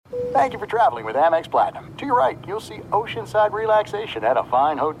Thank you for traveling with Amex Platinum. To your right, you'll see oceanside relaxation at a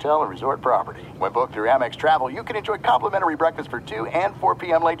fine hotel and resort property. When booked through Amex Travel, you can enjoy complimentary breakfast for 2 and 4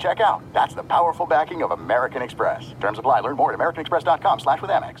 p.m. late checkout. That's the powerful backing of American Express. Terms apply. Learn more at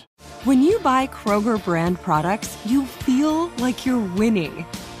americanexpress.com/withAmex. When you buy Kroger brand products, you feel like you're winning.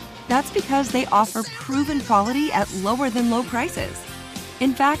 That's because they offer proven quality at lower than low prices.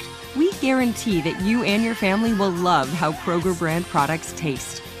 In fact, we guarantee that you and your family will love how Kroger brand products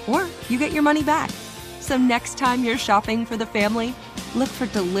taste, or you get your money back. So next time you're shopping for the family, look for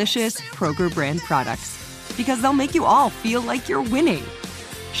delicious Kroger brand products, because they'll make you all feel like you're winning.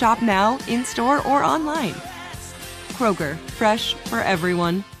 Shop now, in-store, or online. Kroger, fresh for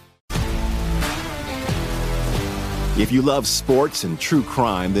everyone. If you love sports and true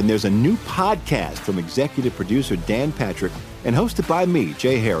crime, then there's a new podcast from executive producer Dan Patrick and hosted by me,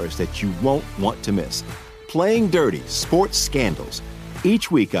 Jay Harris, that you won't want to miss. Playing Dirty: Sports Scandals.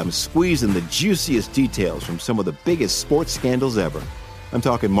 Each week, I'm squeezing the juiciest details from some of the biggest sports scandals ever. I'm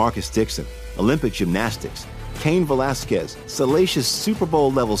talking Marcus Dixon, Olympic gymnastics, Cain Velasquez, salacious Super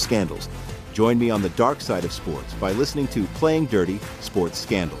Bowl-level scandals. Join me on the dark side of sports by listening to Playing Dirty: Sports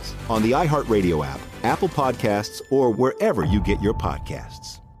Scandals on the iHeartRadio app, Apple Podcasts, or wherever you get your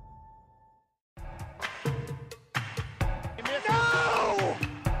podcasts. No!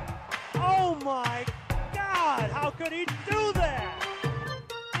 Oh my God! How could he do that?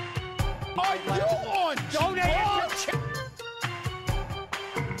 Are you on? Don't answer.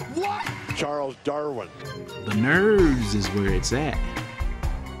 What? Charles Darwin. The nerves is where it's at.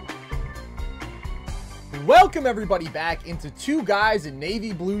 Welcome everybody back into Two Guys in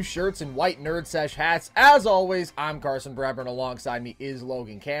Navy Blue Shirts and White Nerd Sesh Hats. As always, I'm Carson Bradburn. Alongside me is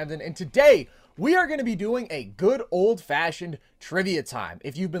Logan Camden. And today, we are going to be doing a good old-fashioned trivia time.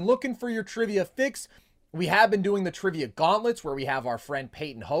 If you've been looking for your trivia fix, we have been doing the trivia gauntlets where we have our friend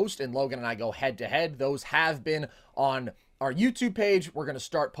Peyton host and Logan and I go head-to-head. Those have been on our YouTube page. We're going to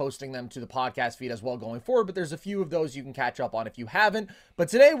start posting them to the podcast feed as well going forward, but there's a few of those you can catch up on if you haven't. But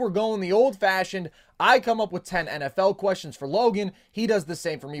today we're going the old-fashioned. I come up with 10 NFL questions for Logan. He does the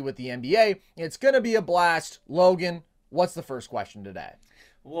same for me with the NBA. It's going to be a blast. Logan, what's the first question today?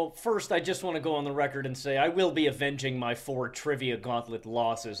 Well, first, I just want to go on the record and say I will be avenging my 4 Trivia Gauntlet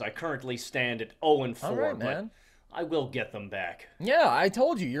losses. I currently stand at 0-4, All right, man. But I will get them back. Yeah, I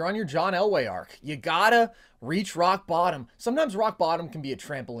told you, you're on your John Elway arc. You gotta reach rock bottom. Sometimes rock bottom can be a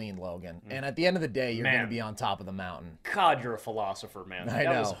trampoline, Logan. And at the end of the day, you're going to be on top of the mountain. God, you're a philosopher, man. I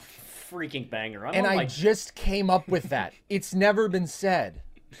That know. was a freaking banger. I just came up with that. It's never been said.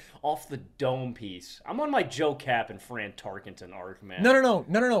 Off the dome piece. I'm on my Joe Cap and Fran Tarkenton arc, man.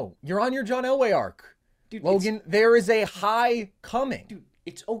 No. You're on your John Elway arc. Dude, Logan, there is a high coming. Dude,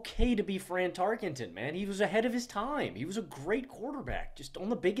 it's okay to be Fran Tarkenton, man. He was ahead of his time. He was a great quarterback. Just on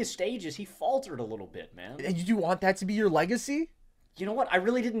the biggest stages, he faltered a little bit, man. Do you want that to be your legacy? You know what? I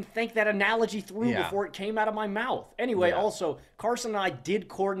really didn't think that analogy through before it came out of my mouth. Anyway, also, Carson and I did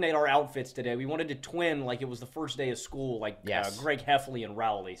coordinate our outfits today. We wanted to twin like it was the first day of school, like Greg Heffley and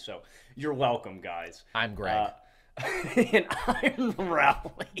Rowley. So you're welcome, guys. I'm Greg. And I'm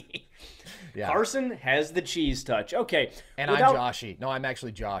Rowley. Yeah. Carson has the cheese touch. Okay. And I'm Joshy. No, I'm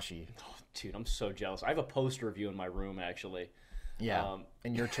actually Joshy. Oh, dude, I'm so jealous. I have a poster of you in my room, actually. Yeah,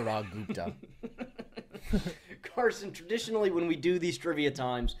 and you're Chirag Gupta. Carson, traditionally when we do these trivia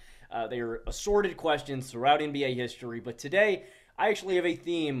times, they are assorted questions throughout NBA history, but today I actually have a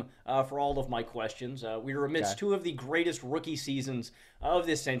theme for all of my questions. We are amidst two of the greatest rookie seasons of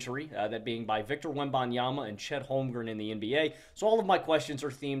this century, that being by Victor Wembanyama and Chet Holmgren in the NBA. So all of my questions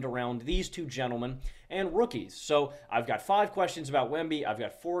are themed around these two gentlemen and rookies. So I've got 5 questions about Wemby, I've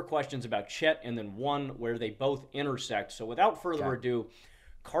got 4 questions about Chet, and then 1 where they both intersect. So without further ado,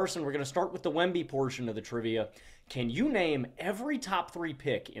 Carson, we're going to start with the Wemby portion of the trivia. Can you name every top 3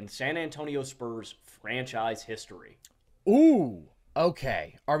 pick in San Antonio Spurs franchise history? Ooh,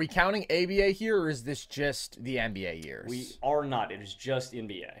 okay. Are we counting ABA here, or is this just the NBA years? We are not. It is just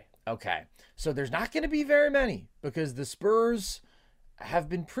NBA. Okay. So there's not going to be very many, because the Spurs have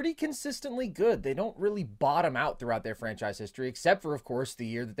been pretty consistently good. They don't really bottom out throughout their franchise history, except for, of course, the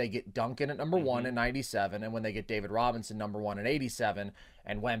year that they get Duncan at number 1 in 97, and when they get David Robinson number 1 in 87,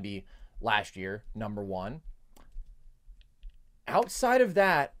 and Wemby last year, number 1. Outside of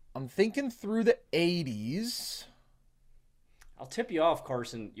that, I'm thinking through the 80s. I'll tip you off,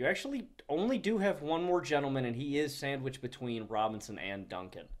 Carson. You actually only do have one more gentleman, and he is sandwiched between Robinson and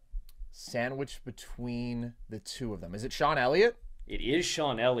Duncan. Sandwiched between the two of them. Is it Sean Elliott? It is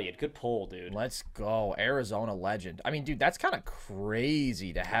Sean Elliott. Good pull, dude. Let's go. Arizona legend. I mean, dude, that's kind of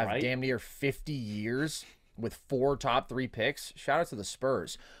crazy to have damn near 50 years with 4 top 3 picks. Shout out to the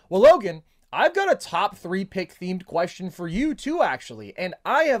Spurs. Well, Logan, I've got a top 3 pick themed question for you too, actually. And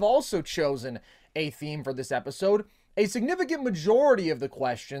I have also chosen a theme for this episode. A significant majority of the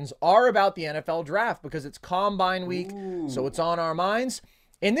questions are about the NFL draft because it's Combine Week, so it's on our minds.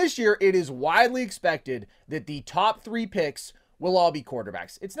 And this year, it is widely expected that the top 3 picks will all be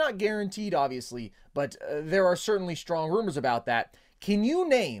quarterbacks. It's not guaranteed, obviously, but there are certainly strong rumors about that. Can you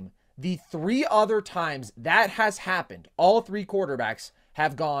name the 3 other times that has happened? All 3 quarterbacks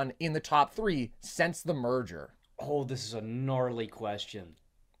have gone in the top 3 since the merger. Oh, this is a gnarly question.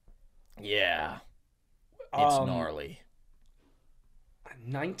 Yeah. It's gnarly.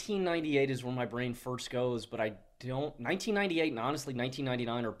 1998 is where my brain first goes, but I don't... 1998 and honestly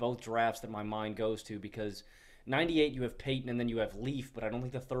 1999 are both drafts that my mind goes to because 98 you have Peyton and then you have Leaf, but I don't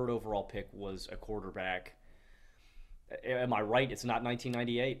think the 3rd overall pick was a quarterback. Am I right? It's not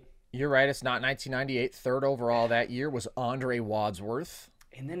 1998? You're right. It's not 1998. 3rd overall that year was Andre Wadsworth.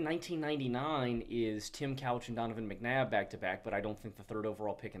 And then 1999 is Tim Couch and Donovan McNabb back-to-back, but I don't think the 3rd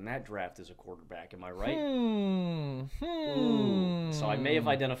overall pick in that draft is a quarterback. Am I right? Ooh. So I may have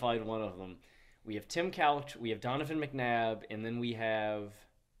identified one of them. We have Tim Couch, we have Donovan McNabb, and then we have...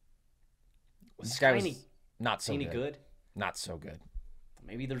 This guy was not so good. Not so good.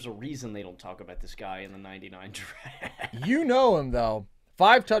 Maybe there's a reason they don't talk about this guy in the 99 draft. You know him, though.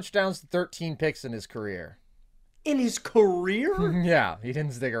 5 touchdowns to 13 picks in his career. In his career? Yeah, he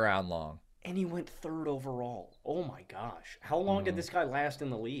didn't stick around long. And he went 3rd overall. Oh my gosh. How long did this guy last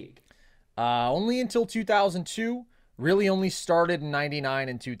in the league? Only until 2002. Really only started in 99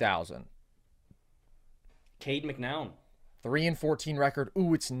 and 2000. Cade McNown. 3-14 record.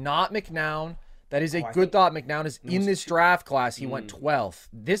 Ooh, it's not McNown. That is a good thought. McNown is in this draft class. He went 12th.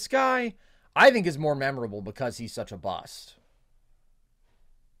 This guy, I think, is more memorable because he's such a bust.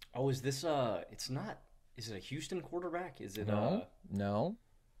 Oh, is this it's not... Is it a Houston quarterback? Is it No.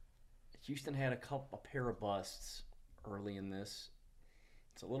 Houston had a pair of busts early in this.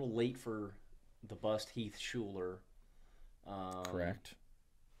 It's a little late for the bust Heath Schuler. Correct.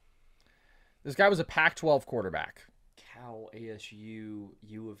 This guy was a Pac-12 quarterback. Cal, ASU,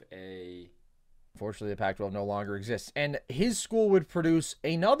 U of A. Unfortunately, the Pac-12 no longer exists. And his school would produce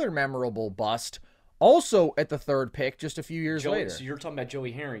another memorable bust, also at the 3rd pick, just a few years later. So you're talking about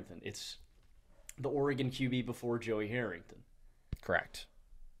Joey Harrington. It's the Oregon QB before Joey Harrington. Correct.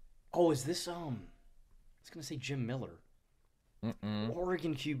 Oh, is this, I was going to say Jim Miller.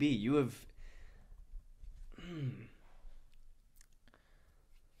 Oregon QB. You have...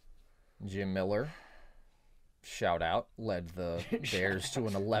 Jim Miller, shout out, led the Bears to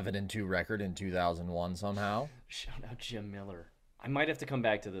an 11-2 record in 2001 somehow. Shout out Jim Miller. I might have to come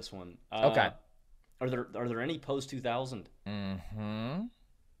back to this one. Okay. Are there any post 2000?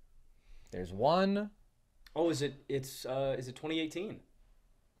 There's one. Oh, is it 2018?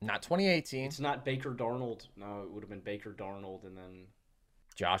 Not 2018. It's not Baker Darnold. No, it would have been Baker Darnold, and then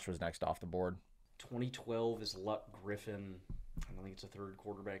Josh was next off the board. 2012 is Luck Griffin. I don't think it's a 3rd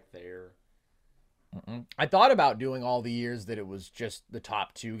quarterback there. I thought about doing all the years that it was just the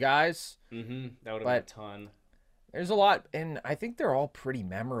top 2 guys. That would have been a ton. There's a lot, and I think they're all pretty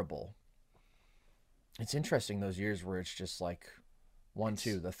memorable. It's interesting, those years where it's just like 1,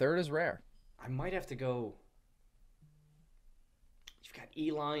 2. The 3rd is rare. I might have to go. You've got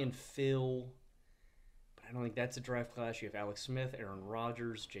Eli and Phil, but I don't think that's a draft class. You have Alex Smith, Aaron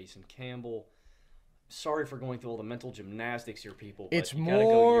Rodgers, Jason Campbell. Sorry for going through all the mental gymnastics here, people. But it's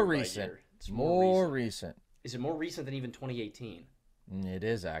more recent. It's more recent. Is it more recent than even 2018? It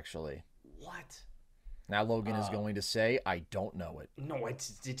is, actually. What? Now Logan is going to say, I don't know it. No,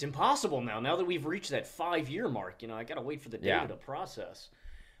 it's impossible now. Now that we've reached that 5-year mark, I got to wait for the data to process.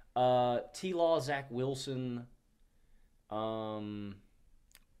 T-Law, Zach Wilson. T-Law,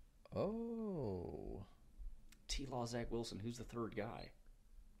 Zach Wilson. Who's the 3rd guy?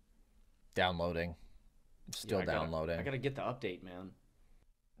 Downloading. Still downloading. I got to get the update, man.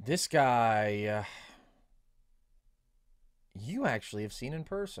 This guy, you actually have seen in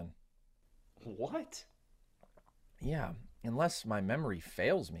person. What? Yeah, unless my memory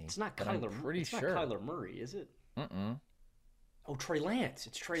fails me. It's not but Kyler. I'm pretty it's sure. not Kyler Murray, is it? Oh, Trey Lance.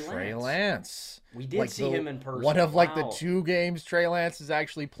 It's Trey Lance. Trey Lance. We did see him in person. One of the 2 games Trey Lance has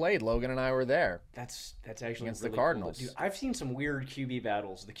actually played. Logan and I were there. That's actually against really the Cardinals. Cool. Dude, I've seen some weird QB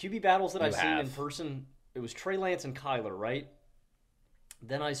battles. The QB battles that I've seen in person, it was Trey Lance and Kyler, right?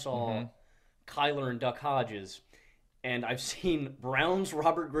 Then I saw Kyler and Duck Hodges. And I've seen Browns,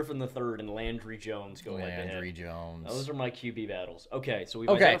 Robert Griffin III, and Landry Jones go head-to-head. Landry Jones. Those are my QB battles. Okay, so we've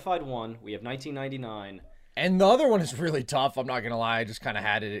identified one. We have 1999. And the other one is really tough. I'm not going to lie. I just kind of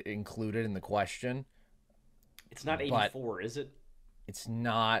had it included in the question. It's not 84, is it? It's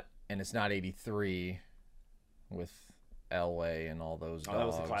not, and it's not 83 with Elway and all those dogs. Oh, that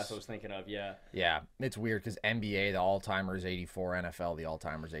was the class I was thinking of, yeah. Yeah, it's weird because NBA, the all-timer is 84, NFL, the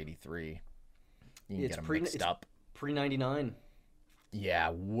all-timer is 83. You can get them mixed up. Pre-99.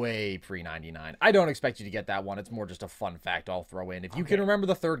 Yeah, way pre-99. I don't expect you to get that one. It's more just a fun fact I'll throw in. If you can remember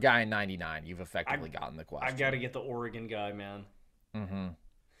the third guy in 99, you've effectively gotten the question. I got to get the Oregon guy, man. Mm-hmm.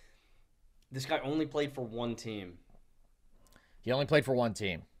 This guy only played for one team. He only played for one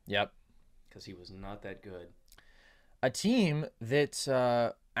team. Yep. Because he was not that good. A team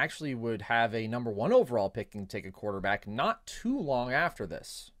that actually would have a number 1 overall pick and take a quarterback not too long after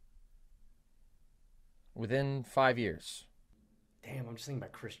this. Within 5 years. Damn, I'm just thinking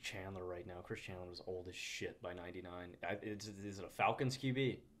about Chris Chandler right now. Chris Chandler was old as shit by 99. Is it a Falcons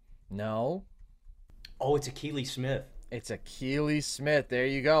QB? No. Oh, it's Akili Smith. It's Akili Smith. There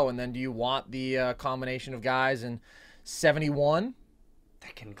you go. And then do you want the combination of guys in 71?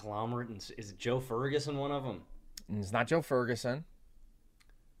 That conglomerate. Is it Joe Ferguson one of them? It's not Joe Ferguson.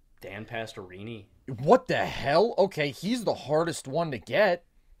 Dan Pastorini. What the hell? Okay, he's the hardest one to get.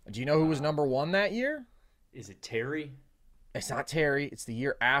 Do you know who was number 1 that year? Is it Terry? It's not Terry. It's the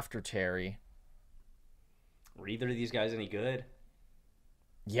year after Terry. Were either of these guys any good?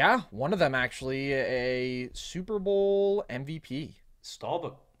 Yeah, one of them actually a Super Bowl MVP.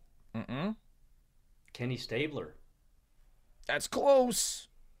 Staubach. Mm-mm. Kenny Stabler. That's close.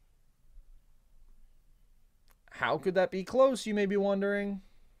 How could that be close, you may be wondering?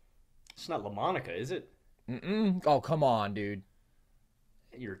 It's not LaMonica, is it? Mm-mm. Oh, come on, dude.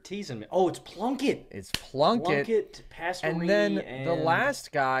 You're teasing me. Oh, it's Plunkett. It's Plunkett. Plunkett, Pastorini, and then the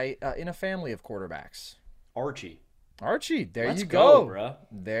last guy in a family of quarterbacks. Archie. Archie, Let's you go. Bruh.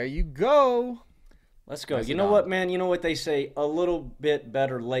 There you go. Let's go. You know what, man? You know what they say? A little bit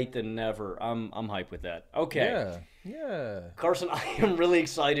better late than never. I'm hyped with that. Okay. Yeah. Carson, I am really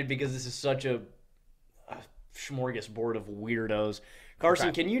excited because this is such a smorgasbord of weirdos.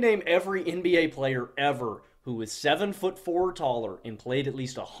 Carson, Can you name every NBA player ever who was 7'4" or taller and played at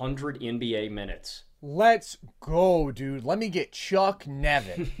least 100 NBA minutes? Let's go, dude. Let me get Chuck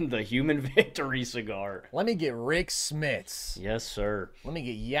Nevin. The human victory cigar. Let me get Rick Smits. Yes, sir. Let me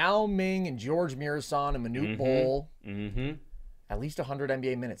get Yao Ming and George Mirasan and Manute Bol. Mm-hmm. At least 100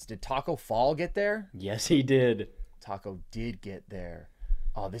 NBA minutes. Did Taco Fall get there? Yes, he did. Taco did get there.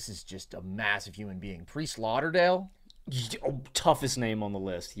 Oh, this is just a massive human being. Priest Lauderdale? Oh, toughest name on the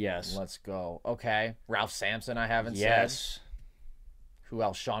list, yes. Let's go. Okay. Ralph Sampson, I haven't said. Yes. Who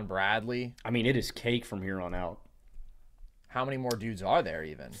else? Sean Bradley? I mean, it is cake from here on out. How many more dudes are there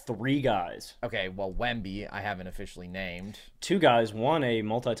even? 3 guys. Okay, well, Wemby, I haven't officially named. 2 guys, one a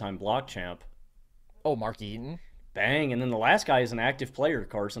multi-time block champ. Oh, Mark Eaton. Bang. And then the last guy is an active player,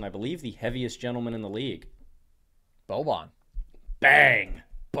 Carson. I believe the heaviest gentleman in the league. Boban. Bang.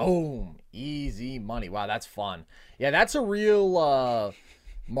 Boom. Easy money. Wow, that's fun. Yeah, that's a real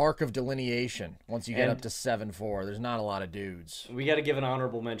mark of delineation once you get up to 7'4". There's not a lot of dudes. We got to give an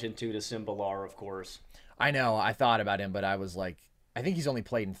honorable mention, too, to Simbalar, of course. I know. I thought about him, but I was like, I think he's only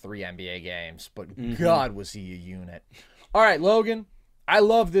played in 3 NBA games, but God, was he a unit. All right, Logan, I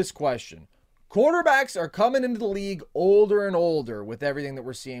love this question. Quarterbacks are coming into the league older and older with everything that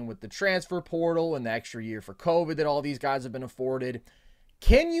we're seeing with the transfer portal and the extra year for COVID that all these guys have been afforded.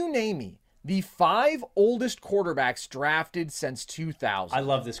 Can you name me the 5 oldest quarterbacks drafted since 2000? I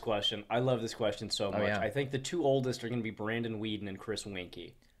love this question. I love this question so much. Yeah. I think the 2 oldest are going to be Brandon Weeden and Chris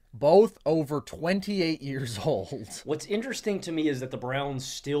Weinke. Both over 28 years old. What's interesting to me is that the Browns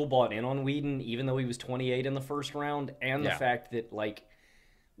still bought in on Weeden, even though he was 28 in the first round, and the fact that, like,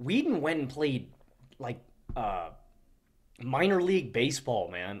 Weeden went and played, like, minor league baseball,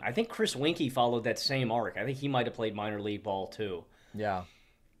 man. I think Chris Weinke followed that same arc. I think he might have played minor league ball, too. Yeah,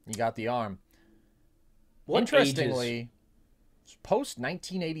 you got the arm. What Interestingly,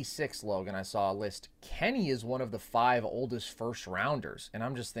 post-1986, Logan, I saw a list. Kenny is one of the 5 oldest first-rounders. And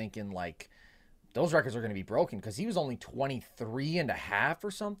I'm just thinking, like, those records are going to be broken because he was only 23 and a half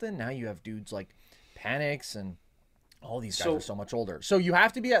or something. Now you have dudes like Penix and all these guys are so much older. So you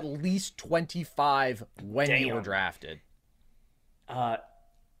have to be at least 25 when you were drafted. I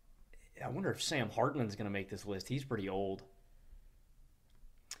wonder if Sam Hartman's going to make this list. He's pretty old.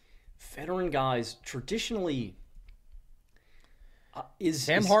 Veteran guys, traditionally...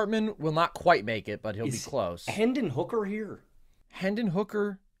 Sam Hartman will not quite make it, but he'll be close. Hendon Hooker here? Hendon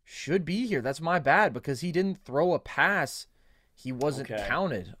Hooker should be here. That's my bad because he didn't throw a pass. He wasn't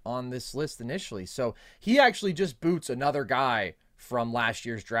counted on this list initially. So he actually just boots another guy from last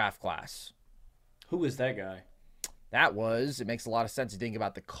year's draft class. Who is that guy? That was, it makes a lot of sense to think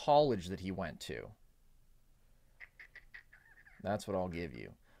about the college that he went to. That's what I'll give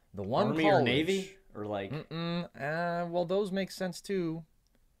you. The one Army college, or Navy? Or like... well, those make sense too.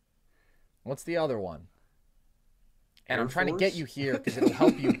 What's the other one? And Air I'm trying Force? to get you here because it'll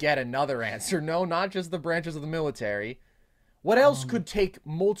help you get another answer. No, not just the branches of the military. What else could take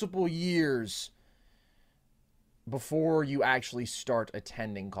multiple years before you actually start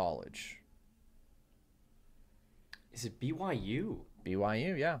attending college? Is it BYU?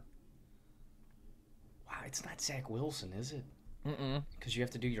 BYU, yeah. Wow, it's not Zach Wilson, is it? Because you have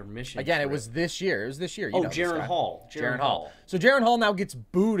to do your mission. Again, trip. it was this year. It was this year. You Oh, know this Jaron guy. Hall. Jaron Hall. So Jaron Hall now gets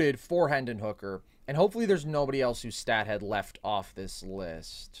booted for Hendon Hooker, and hopefully there's nobody else whose stat had left off this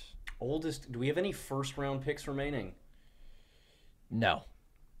list. Oldest. Do we have any first-round picks remaining? No.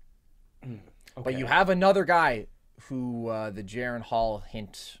 Okay. But you have another guy who the Jaron Hall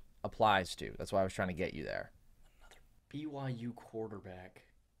hint applies to. That's why I was trying to get you there. BYU quarterback.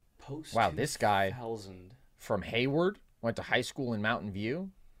 Post. Wow, this guy 2000. from Hayward went to high school in Mountain View.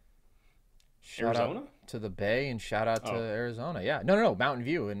 Shout Arizona? out to the Bay and shout out to Arizona. Yeah, no, Mountain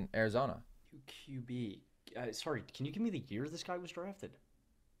View in Arizona. UQB. Sorry, can you give me the year this guy was drafted?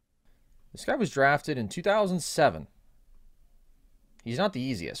 This guy was drafted in 2007. He's not the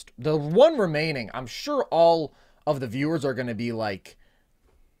easiest. The one remaining, I'm sure all of the viewers are going to be like,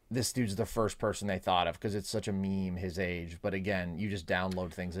 this dude's the first person they thought of because it's such a meme, his age. But again, you just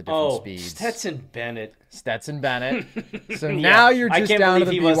download things at different speeds. Stetson Bennett. So now you're I just can't down to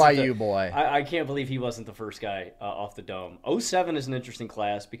believe the he wasn't BYU boy. I can't believe he wasn't the first guy off the dome. 07 is an interesting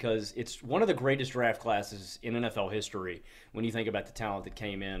class because it's one of the greatest draft classes in NFL history when you think about the talent that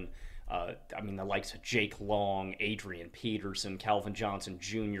came in. The likes of Jake Long, Adrian Peterson, Calvin Johnson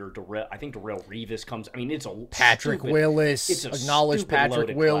Jr., I think Darrell Revis comes. I mean, it's a Patrick Willis. It's a Acknowledged stupid Patrick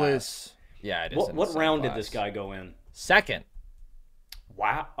loaded Willis. class. Yeah, it is. What round did this guy go in? Second.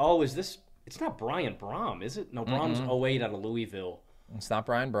 Wow. Oh, is this? It's not Brian Brom, is it? No, Brom's 08 out of Louisville. It's not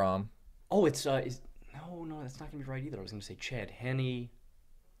Brian Brom. Oh, it's no, that's not gonna be right either. I was gonna say Chad Henne.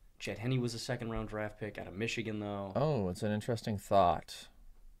 Chad Henne was a second-round draft pick out of Michigan, though. Oh, it's an interesting thought.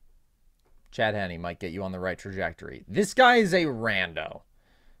 Chad Henne might get you on the right trajectory. This guy is a rando,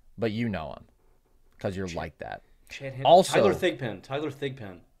 but you know him because you're like that. Chad Henne. Also, Tyler Thigpen.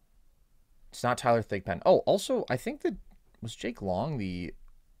 It's not Tyler Thigpen. Oh, also, I think that was Jake Long the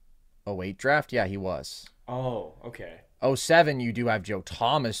 08 draft. Yeah, he was. Oh, okay. 07, you do have Joe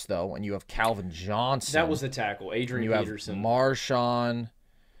Thomas though, and you have Calvin Johnson. That was the tackle. Adrian Peterson. You have Marshawn.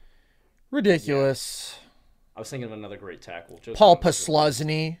 Ridiculous. Yeah. I was thinking of another great tackle. Paul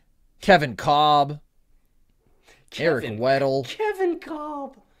Posluszny. Kevin Cobb, Eric Weddle, Kevin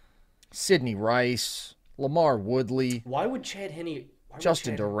Cobb, Sidney Rice, Lamar Woodley. Why would Chad Henne?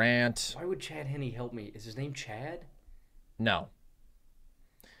 Justin Durant. Why would Chad Henne help me? Is his name Chad? No.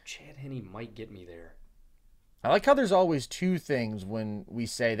 Chad Henne might get me there. I like how there's always two things when we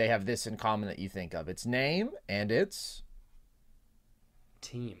say they have this in common that you think of. It's name and it's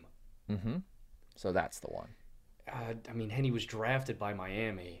team. Mm-hmm. So that's the one. Henne was drafted by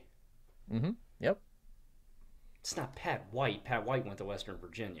Miami. Mm-hmm. Yep. It's not Pat White. Pat White went to Western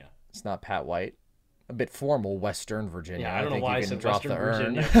Virginia. It's not Pat White. A bit formal, Western Virginia. Yeah, I don't know why I said drop Western the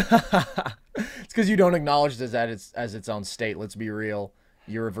urn. Virginia. It's because you don't acknowledge this as its own state. Let's be real.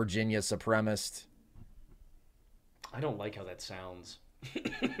 You're a Virginia supremacist. I don't like how that sounds.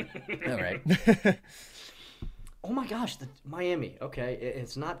 All right. Oh my gosh, Miami. Okay,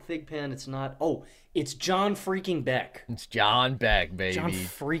 it's not Thigpen. It's not. Oh, it's John freaking Beck. It's John Beck, baby. John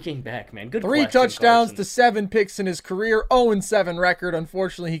freaking Beck, man. Good. 3 question, touchdowns Carson. to 7 picks in his career. 0-7 record.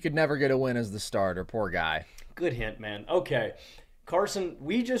 Unfortunately, he could never get a win as the starter. Poor guy. Good hint, man. Okay. Carson,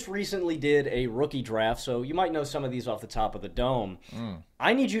 we just recently did a rookie draft, so you might know some of these off the top of the dome.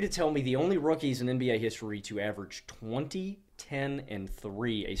 I need you to tell me the only rookies in NBA history to average 20, 10, and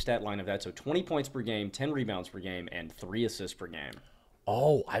 3, a stat line of that. So 20 points per game, 10 rebounds per game, and 3 assists per game.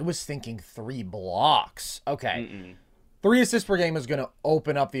 Oh, I was thinking 3 blocks. Okay. 3 assists per game is going to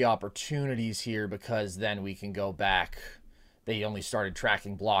open up the opportunities here because then we can go back. They only started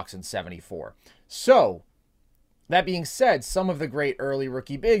tracking blocks in 74. So, that being said, some of the great early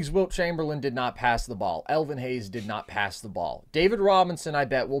rookie bigs, Wilt Chamberlain did not pass the ball. Elvin Hayes did not pass the ball. David Robinson, I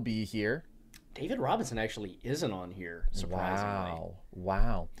bet, will be here. David Robinson actually isn't on here, surprisingly.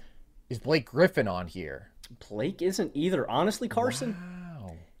 Wow. Is Blake Griffin on here? Blake isn't either. Honestly, Carson,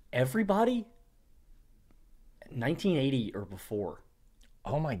 everybody, 1980 or before.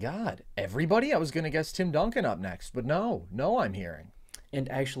 Oh, my God. Everybody? I was going to guess Tim Duncan up next, but no, I'm hearing. And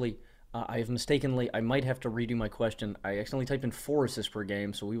actually, I have mistakenly, I might have to redo my question. I accidentally typed in 4 assists per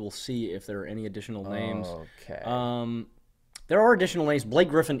game, so we will see if there are any additional names. Okay. There are additional names. Blake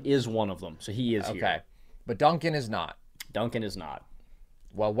Griffin is one of them, so he is here. Okay. But Duncan is not. Duncan is not.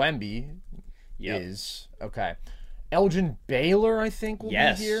 Well, Wemby is. Okay. Elgin Baylor, I think, will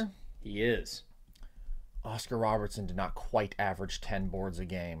be here. He is. Oscar Robertson did not quite average 10 boards a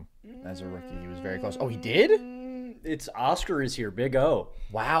game as a rookie. He was very close. Oh, he did? It's Oscar is here. Big O.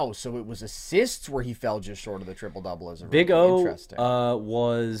 Wow. So it was assists where he fell just short of the triple-double as a rookie. Big O Interesting.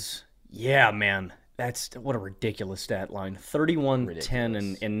 was, man. That's what a ridiculous stat line. 31, 10,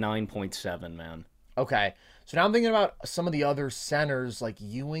 and 9.7, man. Okay. So now I'm thinking about some of the other centers like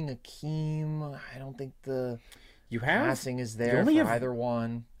Ewing, Akeem. I don't think the passing is there for either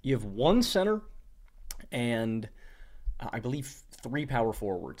one. You have one center and I believe 3 power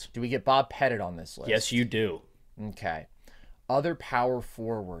forwards. Do we get Bob Pettit on this list? Yes, you do. Okay. Other power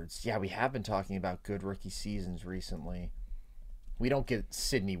forwards. Yeah, we have been talking about good rookie seasons recently. We don't get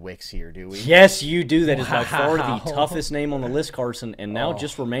Sidney Wicks here, do we? Yes, you do. That is by far the toughest name on the list, Carson. And now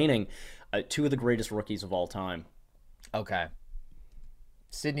just remaining 2 of the greatest rookies of all time. Okay.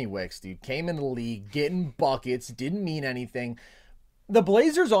 Sidney Wicks, dude, came in the league, getting buckets, didn't mean anything. The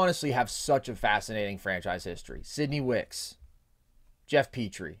Blazers honestly have such a fascinating franchise history. Sidney Wicks, Jeff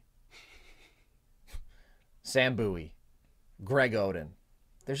Petrie, Sam Bowie, Greg Oden.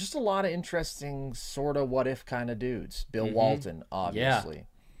 There's just a lot of interesting sort of what-if kind of dudes. Bill Walton, obviously.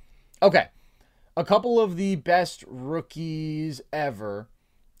 Yeah. Okay. A couple of the best rookies ever,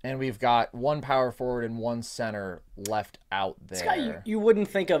 and we've got 1 power forward and 1 center left out there. This guy you wouldn't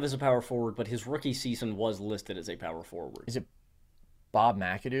think of as a power forward, but his rookie season was listed as a power forward. Is it Bob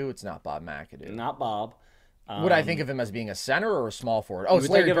McAdoo? It's not Bob McAdoo. Not Bob. Would I think of him as being a center or a small forward? Oh, it's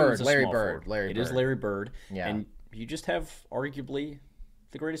Larry Bird. Larry Bird. It is Larry Bird. Yeah. And you just have arguably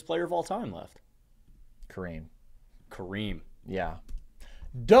the greatest player of all time left. Kareem. Yeah.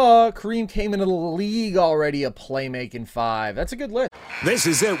 Duh. Kareem came into the league already a playmaking 5. That's a good list. This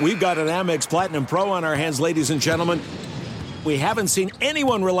is it. We've got an Amex Platinum Pro on our hands, ladies and gentlemen. We haven't seen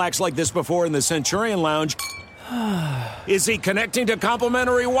anyone relax like this before in the Centurion Lounge. Is he connecting to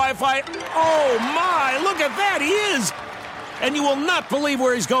complimentary Wi-Fi? Oh, my. Look at that. He is. And you will not believe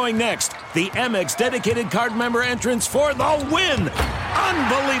where he's going next. The Amex dedicated card member entrance for the win.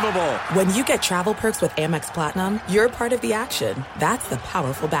 Unbelievable. When you get travel perks with Amex Platinum, you're part of the action. That's the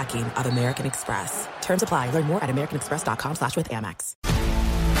powerful backing of American Express. Terms apply. Learn more at americanexpress.com/withAmex.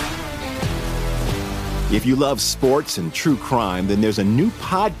 If you love sports and true crime, then there's a new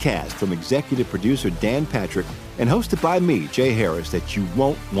podcast from executive producer Dan Patrick and hosted by me, Jay Harris, that you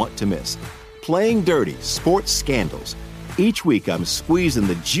won't want to miss. Playing Dirty: Sports Scandals. Each week, I'm squeezing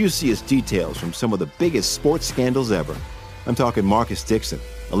the juiciest details from some of the biggest sports scandals ever. I'm talking Marcus Dixon,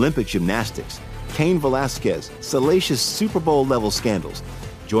 Olympic gymnastics, Cain Velasquez, salacious Super Bowl-level scandals.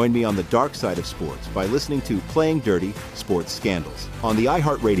 Join me on the dark side of sports by listening to Playing Dirty: Sports Scandals on the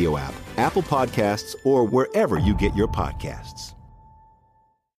iHeartRadio app, Apple Podcasts, or wherever you get your podcasts.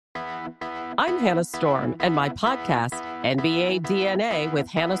 I'm Hannah Storm, and my podcast, NBA DNA with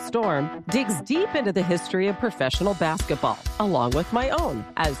Hannah Storm, digs deep into the history of professional basketball, along with my own,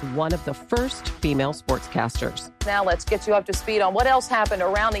 as one of the first female sportscasters. Now let's get you up to speed on what else happened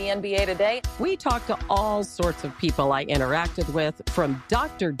around the NBA today. We talk to all sorts of people I interacted with, from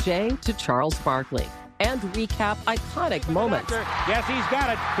Dr. J to Charles Barkley, and recap iconic moments. Yes, he's got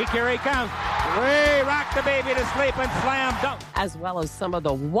it. Here he comes. Way rock the baby to sleep and slam dunk. As well as some of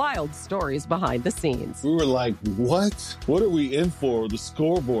the wild stories behind the scenes. We were like, what? What are we in for? The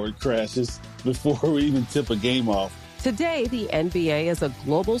scoreboard crashes before we even tip a game off. Today, the NBA is a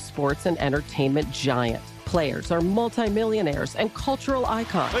global sports and entertainment giant. Players are multimillionaires and cultural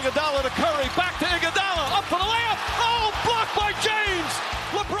icons. Iguodala to Curry, back to Iguodala, up for the layup. Oh, blocked by James.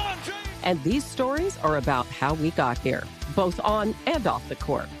 LeBron James. And these stories are about how we got here, both on and off the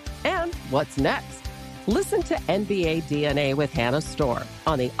court. And what's next? Listen to NBA DNA with Hannah Storm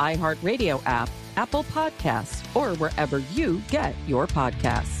on the iHeartRadio app, Apple Podcasts, or wherever you get your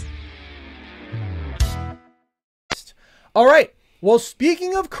podcasts. All right. Well,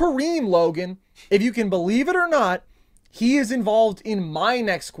 speaking of Kareem, Logan, if you can believe it or not, he is involved in my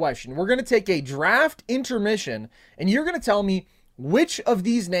next question. We're going to take a draft intermission, and you're going to tell me which of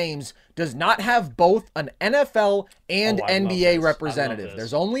these names does not have both an NFL and NBA representative.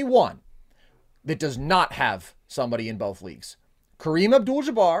 There's only one that does not have somebody in both leagues. Kareem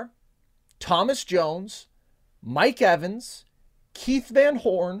Abdul-Jabbar, Thomas Jones, Mike Evans, Keith Van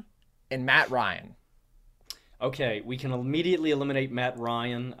Horn, and Matt Ryan. Okay, we can immediately eliminate Matt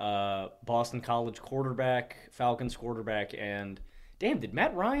Ryan, Boston College quarterback, Falcons quarterback, and damn, did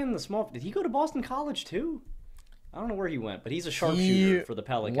Matt Ryan, did he go to Boston College too? I don't know where he went, but he's a sharpshooter for the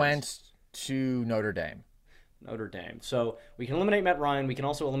Pelicans. He went to Notre Dame. Notre Dame. So we can eliminate Matt Ryan. We can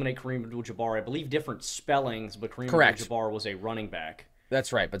also eliminate Kareem Abdul-Jabbar. I believe different spellings, but Kareem Abdul-Jabbar was a running back.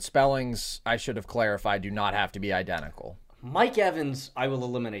 That's right, but spellings, I should have clarified, do not have to be identical. Mike Evans, I will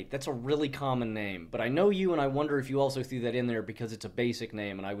eliminate. That's a really common name, but I know you, and I wonder if you also threw that in there because it's a basic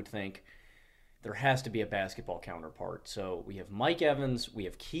name, and I would think there has to be a basketball counterpart. So we have Mike Evans, we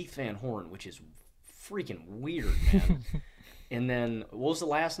have Keith Van Horn, which is freaking weird, man. And then, what was the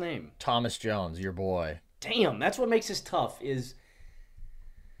last name? Thomas Jones, your boy. Damn, that's what makes this tough, is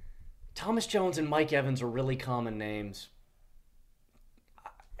Thomas Jones and Mike Evans are really common names.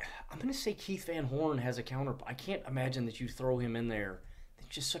 I'm going to say Keith Van Horn has a counterpart. I can't imagine that you throw him in there. It's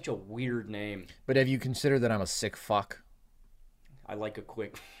just such a weird name. But have you considered that I'm a sick fuck? I like a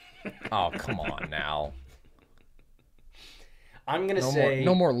quick... Oh, come on now. I'm going to say...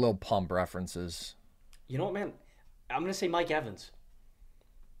 No more Lil Pump references. You know what, man? I'm going to say Mike Evans.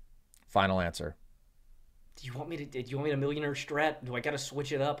 Final answer. Do you want me to millionaire strat? Do I got to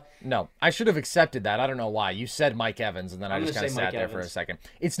switch it up? No, I should have accepted that. I don't know why. You said Mike Evans, and then I just kind of sat there for a Evans. second.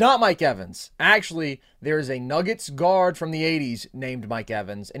 It's not Mike Evans. Actually, there is a Nuggets guard from the 80s named Mike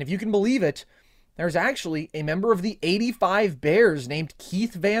Evans, and if you can believe it, there's actually a member of the 85 Bears named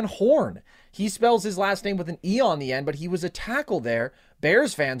Keith Van Horn. He spells his last name with an E on the end, but he was a tackle there.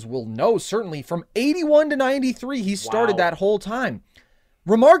 Bears fans will know, certainly, from 81 to 93, he started that whole time.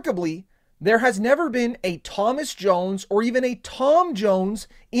 Remarkably, there has never been a Thomas Jones or even a Tom Jones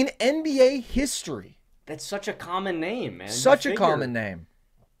in NBA history. That's such a common name, man. Such a common name.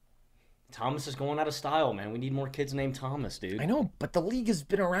 Thomas is going out of style, man. We need more kids named Thomas, dude. I know, but the league has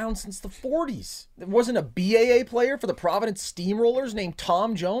been around since the 40s. There wasn't a BAA player for the Providence Steamrollers named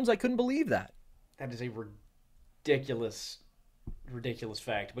Tom Jones. I couldn't believe that. That is a ridiculous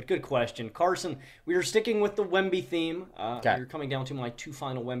fact, but good question. Carson, we are sticking with the Wemby theme. You're coming down to my two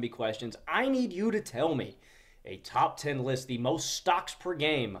final Wemby questions. I need you to tell me a top 10 list, the most stocks per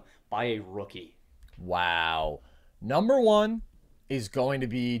game by a rookie. Wow. Number 1 is going to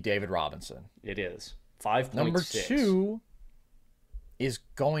be David Robinson. It is. 5.6. Number 2 is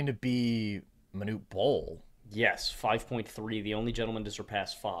going to be Manute Bol. Yes, 5.3. The only gentleman to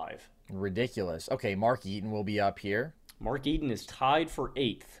surpass 5. Ridiculous. Okay, Mark Eaton will be up here. Mark Eaton is tied for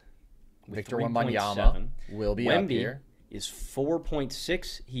 8th. Victor Wembanyama will be up here. Is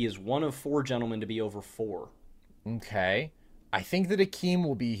 4.6. He is one of 4 gentlemen to be over 4. Okay. I think that Hakeem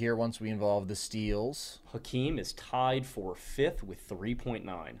will be here once we involve the steals. Hakeem is tied for 5th with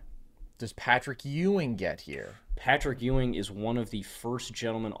 3.9. Does Patrick Ewing get here? Patrick Ewing is one of the first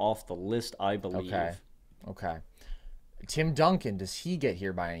gentlemen off the list, I believe. Okay. Tim Duncan, does he get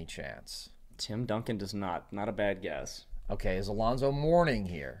here by any chance? Tim Duncan does not. Not a bad guess. Okay, is Alonzo Mourning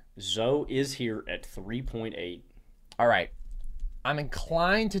here? Zoe is here at 3.8. All right. I'm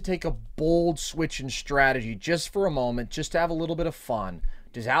inclined to take a bold switch in strategy just for a moment, just to have a little bit of fun.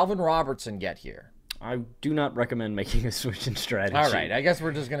 Does Alvin Robertson get here? I do not recommend making a switch in strategy. All right, I guess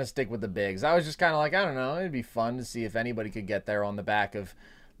we're just going to stick with the bigs. I was just kind of like, I don't know, it'd be fun to see if anybody could get there on the back of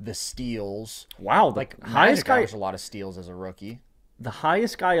the steals. Wow, like highest guy. There's a lot of steals as a rookie. The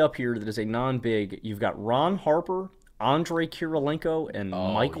highest guy up here that is a non-big, you've got Ron Harper, Andre Kirilenko, and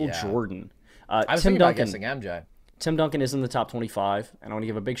Michael Jordan. I was thinking about guessing MJ. Tim Duncan is in the top 25, and I want to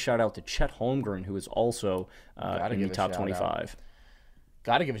give a big shout-out to Chet Holmgren, who is also in the top 25.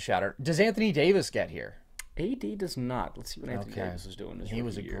 Got to give a shout-out. Does Anthony Davis get here? AD does not. Let's see what Anthony Davis is doing. He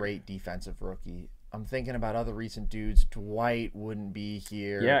was a great defensive rookie. I'm thinking about other recent dudes. Dwight wouldn't be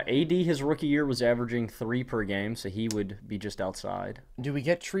here. Yeah, AD, his rookie year, was averaging 3 per game, so he would be just outside. Do we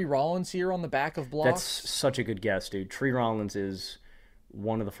get Tree Rollins here on the back of blocks? That's such a good guess, dude. Tree Rollins is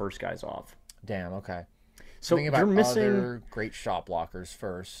one of the first guys off. Damn, okay. So you're missing other great shot blockers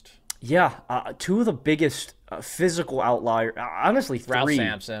first. Yeah, 2 of the biggest physical outliers. Honestly, 3. Ralph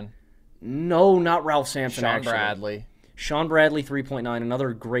Sampson. No, not Ralph Sampson, Sean Bradley. Sean Bradley, 3.9,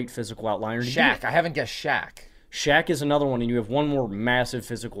 another great physical outlier. Shaq. I haven't guessed Shaq. Shaq is another one, and you have one more massive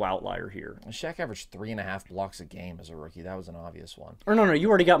physical outlier here. Shaq averaged 3.5 blocks a game as a rookie. That was an obvious one. Or no, you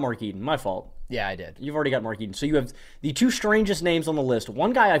already got Mark Eden. My fault. Yeah, I did. You've already got Mark Eden. So you have the 2 strangest names on the list.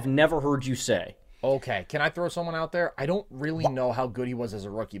 One guy I've never heard you say. Okay, can I throw someone out there? I don't really know how good he was as a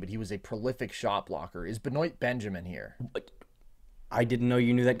rookie, but he was a prolific shot blocker. Is Benoit Benjamin here? I didn't know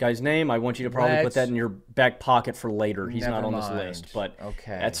you knew that guy's name. I want you to probably put that in your back pocket for later. He's not on this list, but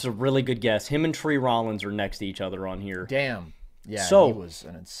that's a really good guess. Him and Tree Rollins are next to each other on here. Damn. Yeah, so, he was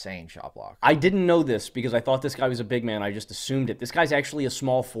an insane shot blocker. I didn't know this because I thought this guy was a big man. I just assumed it. This guy's actually a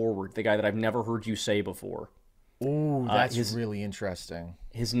small forward, the guy that I've never heard you say before. Ooh, that's really interesting.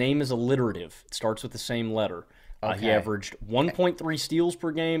 His name is alliterative. It starts with the same letter. He averaged 1.3 steals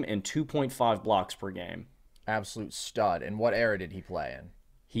per game and 2.5 blocks per game. Absolute stud. And what era did he play in?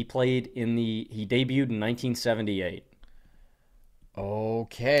 He debuted in 1978.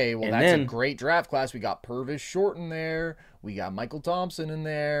 Okay, well, And that's then, a great draft class. We got Purvis Short in there. We got Michael Thompson in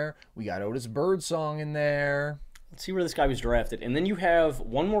there. We got Otis Birdsong in there. Let's see where this guy was drafted. And then you have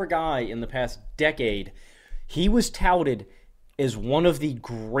one more guy in the past decade. He was touted as one of the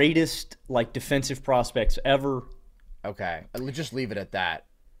greatest defensive prospects ever. Okay, let's just leave it at that.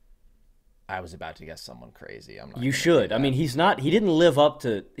 I was about to guess someone crazy. I'm not. You should. I mean, he didn't live up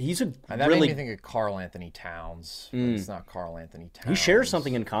to. He's a that really. made me think of Karl Anthony Towns. But it's not Karl Anthony Towns. He shares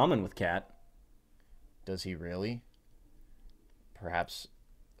something in common with Cat. Does he really? Perhaps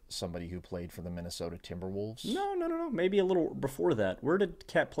somebody who played for the Minnesota Timberwolves? No. Maybe a little before that. Where did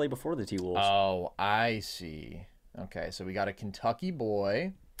Cat play before the T-Wolves? Oh, I see. Okay, so we got a Kentucky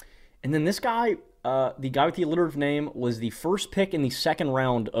boy. And then this guy, the guy with the alliterative name, was the first pick in the second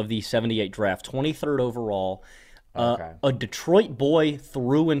round of the 78 draft, 23rd overall. A Detroit boy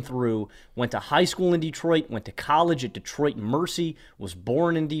through and through. Went to high school in Detroit, went to college at Detroit Mercy, was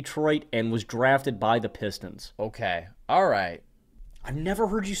born in Detroit, and was drafted by the Pistons. Okay, all right. I've never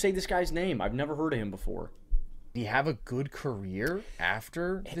heard you say this guy's name. I've never heard of him before. Did he have a good career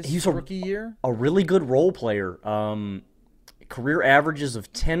after this rookie year? A really good role player. Career averages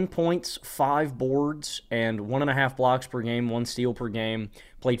of 10 points, 5 boards, and 1.5 blocks per game, 1 steal per game.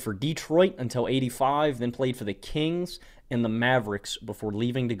 Played for Detroit until 85, then played for the Kings and the Mavericks before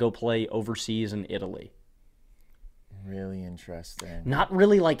leaving to go play overseas in Italy. Really interesting. Not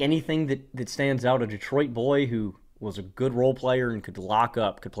really like anything that stands out. A Detroit boy who was a good role player and could lock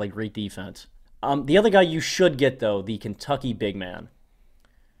up, could play great defense. The other guy you should get, though, the Kentucky big man.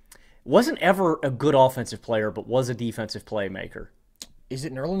 Wasn't ever a good offensive player, but was a defensive playmaker. Is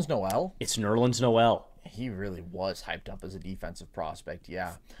it Nerlens Noel? It's Nerlens Noel. He really was hyped up as a defensive prospect,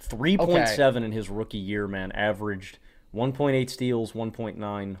 yeah. 3.7 in his rookie year, man. Averaged 1.8 steals,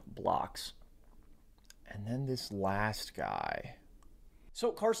 1.9 blocks. And then this last guy.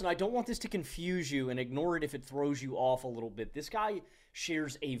 So, Carson, I don't want this to confuse you, and ignore it if it throws you off a little bit. This guy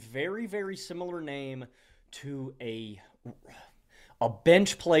shares a very, very similar name to a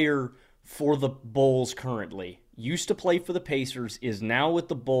bench player for the Bulls currently. Used to play for the Pacers, is now with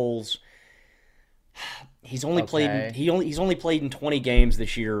the Bulls. He's only played he's only played in 20 games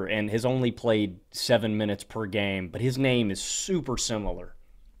this year and has only played 7 minutes per game, but his name is super similar.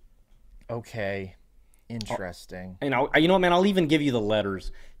 Okay. Interesting. And you know what, man, I'll even give you the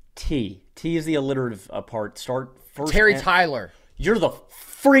letters. T is the alliterative part. Start first. Terry Tyler. You're the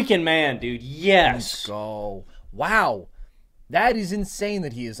freaking man, dude. Yes. Let's go. Wow. That is insane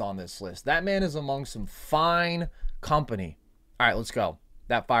that he is on this list. That man is among some fine company. All right, let's go.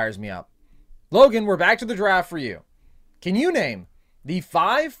 That fires me up. Logan, we're back to the draft for you. Can you name the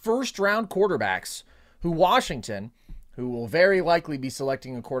 5 first-round quarterbacks who Washington, who will very likely be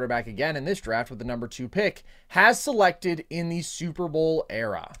selecting a quarterback again in this draft with the number 2 pick, has selected in the Super Bowl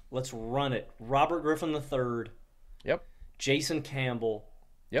era? Let's run it. Robert Griffin III. Yep. Jason Campbell.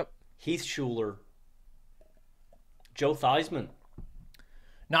 Yep. Heath Schuler. Joe Theismann.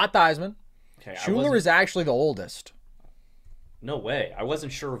 Not Theismann. Okay, Schuler is actually the oldest. No way. I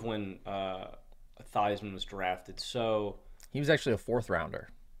wasn't sure of when Theismann was drafted. So he was actually a 4th rounder.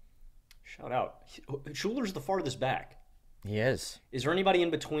 Shout out. Schuler's the farthest back. He is. Is there anybody in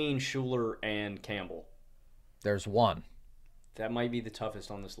between Schuler and Campbell? There's one. That might be the toughest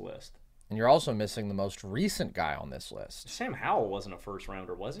on this list. And you're also missing the most recent guy on this list. Sam Howell wasn't a first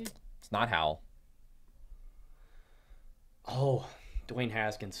rounder, was he? It's not Howell. Oh, Dwayne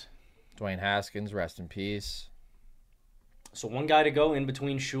Haskins. Dwayne Haskins, rest in peace. So one guy to go in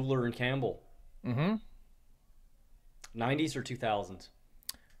between Schuler and Campbell. Mm-hmm. 90s or 2000s?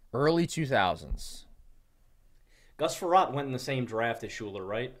 Early 2000s. Gus Frerotte went in the same draft as Schuler,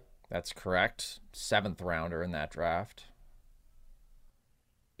 right? That's correct. 7th rounder in that draft.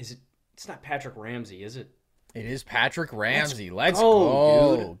 Is it? It's not Patrick Ramsey, is it? It is Patrick Ramsey. Let's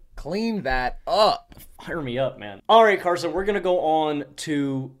go. Dude. Clean that up. Fire me up, man. All right, Carson, we're going to go on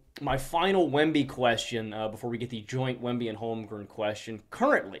to my final Wemby question before we get the joint Wemby and Holmgren question.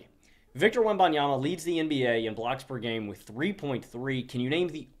 Currently, Victor Wembanyama leads the NBA in blocks per game with 3.3. Can you name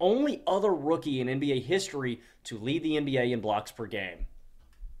the only other rookie in NBA history to lead the NBA in blocks per game?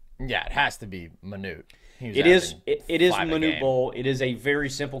 Yeah, it has to be Manute. It is Manute Bol. It is a very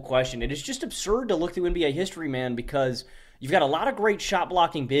simple question. It is just absurd to look through NBA history, man, because you've got a lot of great shot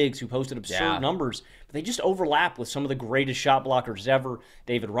blocking bigs who posted absurd numbers, but they just overlap with some of the greatest shot blockers ever.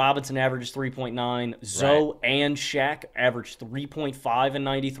 David Robinson averages 3.9. Zoe and Shaq averaged 3.5 in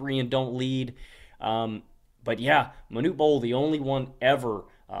 93 and don't lead. But yeah, Manute Bol, the only one ever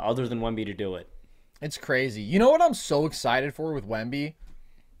other than Wemby to do it. It's crazy. You know what I'm so excited for with Wemby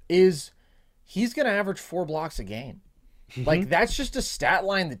is he's going to average 4 blocks a game. Like, that's just a stat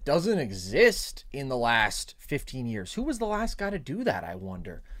line that doesn't exist in the last 15 years. Who was the last guy to do that, I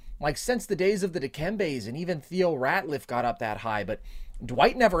wonder? Like, since the days of the Dikembes, and even Theo Ratliff got up that high, but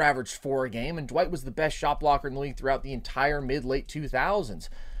Dwight never averaged 4 a game, and Dwight was the best shot blocker in the league throughout the entire mid-late 2000s.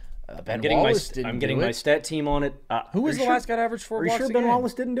 Ben Wallace didn't do it. I'm getting my stat team on it. Who was the last guy to average 4 blocks a game? Are you sure Ben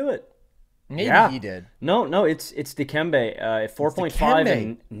Wallace didn't do it? Maybe he did. No, it's Dikembe. 4.5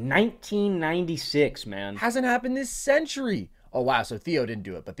 in 1996, man. Hasn't happened this century. Oh, wow, so Theo didn't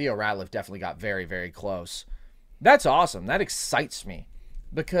do it, but Theo Ratliff definitely got very, very close. That's awesome. That excites me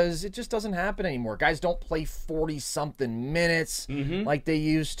because it just doesn't happen anymore. Guys don't play 40-something minutes like they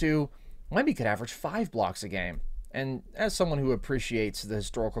used to. Wemby could average 5 blocks a game. And as someone who appreciates the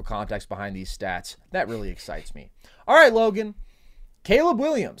historical context behind these stats, that really excites me. All right, Logan. Caleb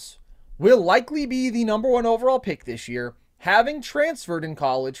Williams will likely be the #1 overall pick this year, having transferred in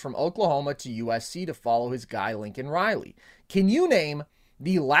college from Oklahoma to USC to follow his guy Lincoln Riley. Can you name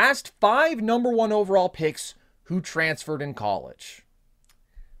the last 5 #1 overall picks who transferred in college?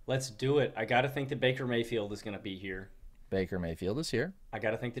 Let's do it. I got to think that Baker Mayfield is going to be here. Baker Mayfield is here. I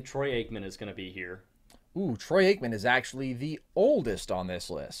got to think that Troy Aikman is going to be here. Ooh, Troy Aikman is actually the oldest on this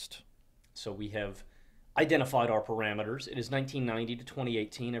list. So we have identified our parameters. It is 1990 to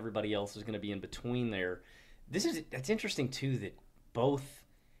 2018. Everybody else is going to be in between there. That's interesting, too, that both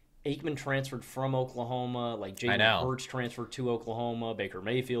Aikman transferred from Oklahoma, like Jalen Hurts transferred to Oklahoma, Baker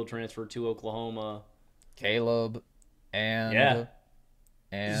Mayfield transferred to Oklahoma. Caleb and...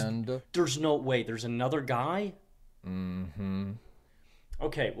 There's no way. There's another guy? Mm-hmm.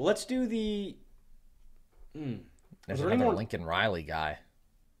 Okay, well, let's do the... There's another Lincoln Riley guy.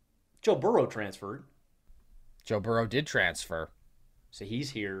 Joe Burrow transferred. Joe Burrow did transfer. So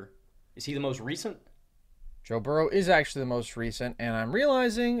he's here. Is he the most recent? Joe Burrow is actually the most recent, and I'm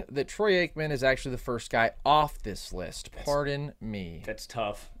realizing that Troy Aikman is actually the first guy off this list. Pardon me. That's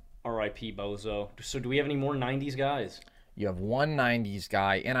tough. R.I.P. Bozo. So do we have any more 90s guys? You have one 90s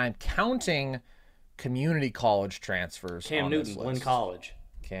guy, and I'm counting community college transfers. Cam on Newton, this Lynn list. College.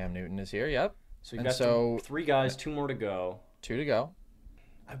 Cam Newton is here, yep. So you've got 3 guys, 2 more to go. 2 to go.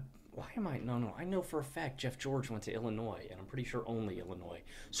 Why am I? No. I know for a fact Jeff George went to Illinois, and I'm pretty sure only Illinois.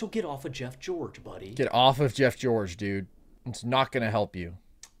 So get off of Jeff George, buddy. Get off of Jeff George, dude. It's not going to help you.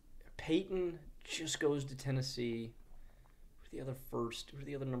 Peyton just goes to Tennessee. Who's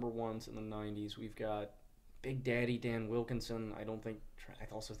the other number ones in the 90s? We've got Big Daddy Dan Wilkinson. I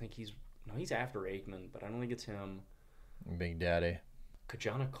also think he's after Aikman, but I don't think it's him. Big Daddy.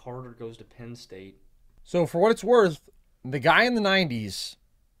 Kajana Carter goes to Penn State. So for what it's worth, the guy in the 90s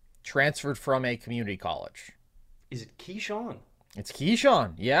transferred from a community college. Is it Keyshawn? It's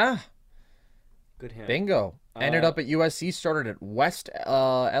Keyshawn, yeah. Good hint. Bingo. Ended up at USC, started at West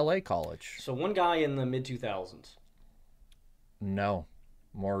LA College. So one guy in the mid-2000s. No,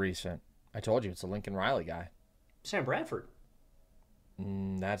 more recent. I told you, it's a Lincoln Riley guy. Sam Bradford.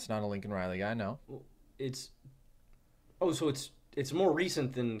 That's not a Lincoln Riley guy, no. So it's more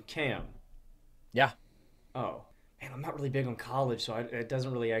recent than Cam. Yeah. Oh. Man, I'm not really big on college, so it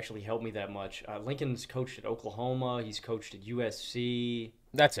doesn't really actually help me that much. Lincoln's coached at Oklahoma. He's coached at USC.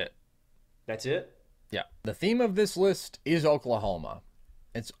 That's it. That's it? Yeah. The theme of this list is Oklahoma.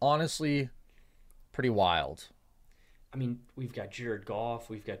 It's honestly pretty wild. I mean, we've got Jared Goff.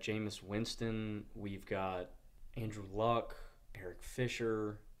 We've got Jameis Winston. We've got Andrew Luck, Eric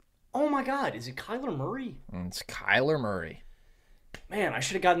Fisher. Oh, my God. Is it Kyler Murray? It's Kyler Murray. Man, I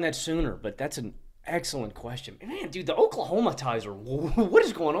should have gotten that sooner, but that's an excellent question. Man, dude, the Oklahoma ties are... What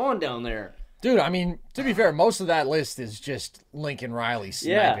is going on down there? Dude, I mean, to be fair, most of that list is just Lincoln Riley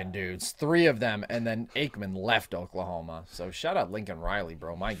sniping dudes. 3 of them, and then Aikman left Oklahoma. So shout out Lincoln Riley,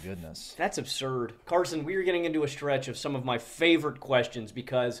 bro. My goodness. That's absurd. Carson, we are getting into a stretch of some of my favorite questions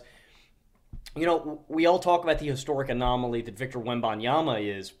because, you know, we all talk about the historic anomaly that Victor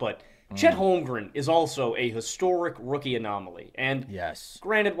Wembanyama is, but Chet Holmgren is also a historic rookie anomaly. And yes,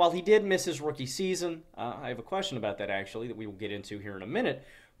 granted, while he did miss his rookie season, I have a question about that, actually, that we will get into here in a minute.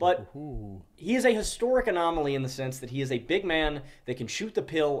 But he is a historic anomaly in the sense that he is a big man that can shoot the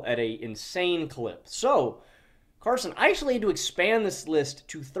pill at an insane clip. So, Carson, I actually had to expand this list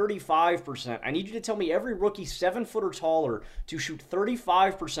to 35%. I need you to tell me every rookie 7 foot or taller to shoot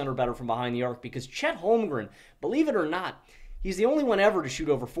 35% or better from behind the arc, because Chet Holmgren, believe it or not, he's the only one ever to shoot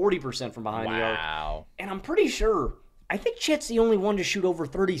over 40% from behind the arc. Wow. And I'm pretty sure, I think Chet's the only one to shoot over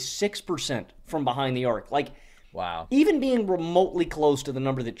 36% from behind the arc. Like, wow. Even being remotely close to the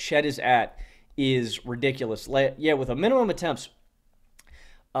number that Chet is at is ridiculous. Yeah, with a minimum attempts,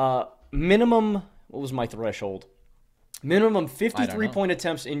 minimum What was my threshold? Minimum 53-point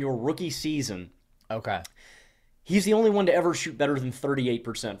attempts in your rookie season. Okay. He's the only one to ever shoot better than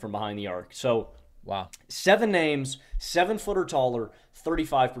 38% from behind the arc. So, wow. 7 names, 7 foot or taller,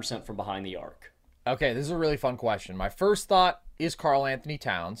 35% from behind the arc. Okay, this is a really fun question. My first thought is Karl Anthony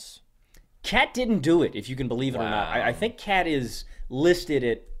Towns. Cat didn't do it, if you can believe it or not. I think Cat is listed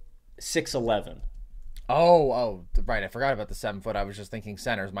at 6'11". Oh, right. I forgot about the 7 foot. I was just thinking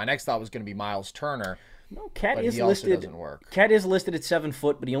centers. My next thought was going to be Miles Turner. No, Cat but is he listed. Also doesn't work. Cat is listed at 7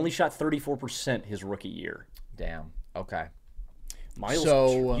 foot, but he only shot 34% his rookie year. Damn. Okay. Miles,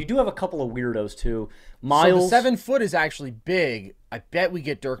 so you do have a couple of weirdos too. Miles, so the 7 foot is actually big. I bet we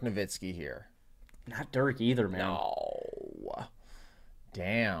get Dirk Nowitzki here. Not Dirk either, man. No.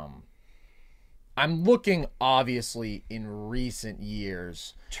 Damn. I'm looking, obviously, in recent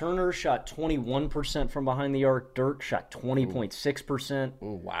years. Turner shot 21% from behind the arc. Dirk shot 20.6%.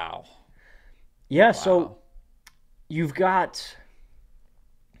 Ooh, wow. Yeah, wow. So you've got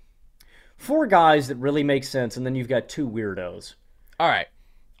 4 guys that really make sense, and then you've got 2 weirdos. All right.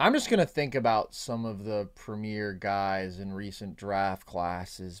 I'm just going to think about some of the premier guys in recent draft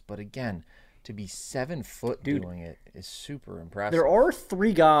classes. But again, to be 7 foot doing it is super impressive. There are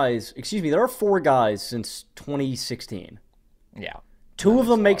 4 guys since 2016. Yeah. 2 of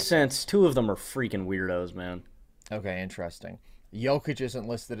them make sense. 2 of them are freaking weirdos, man. Okay, interesting. Jokic isn't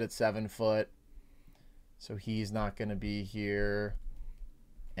listed at 7 foot, so he's not going to be here.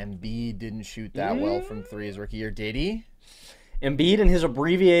 Embiid didn't shoot that well from 3 his rookie year, did he? Embiid in his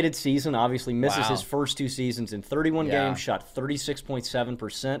abbreviated season obviously misses his first 2 seasons. In 31 games, shot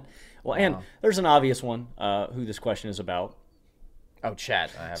 36.7%. Well, and there's an obvious one who this question is about. Oh,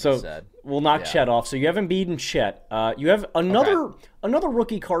 Chet, I haven't said. We'll knock Chet off. So you have Embiid and Chet. You have another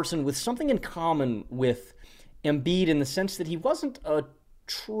rookie, Carson, with something in common with Embiid in the sense that he wasn't a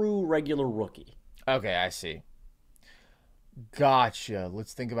true regular rookie. Okay, I see. Gotcha.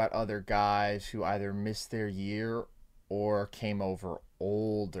 Let's think about other guys who either missed their year or came over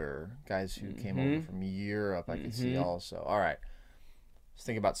older. Guys who came over from Europe, I can see also. All right. Let's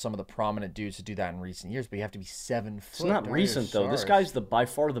think about some of the prominent dudes who do that in recent years, but you have to be 7 foot. It's not recent, though. This guy's by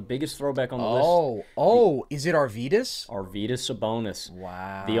far the biggest throwback on the list. Oh, is it Arvydas? Arvydas Sabonis.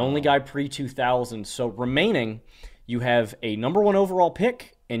 Wow. The only guy pre-2000. So remaining, you have a number 1 overall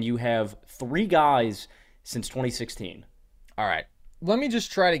pick, and you have 3 guys since 2016. All right. Let me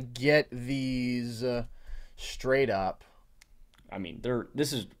just try to get these straight up. I mean,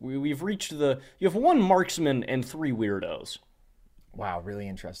 we've reached you have 1 marksman and 3 weirdos. Wow, really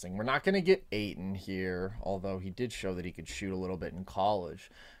interesting. We're not going to get Ayton here, although he did show that he could shoot a little bit in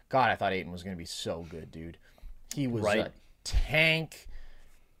college. God, I thought Ayton was going to be so good, dude. He was a tank,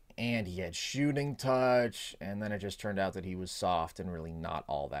 and he had shooting touch, and then it just turned out that he was soft and really not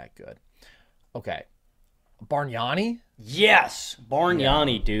all that good. Okay. Bargnani? Yes,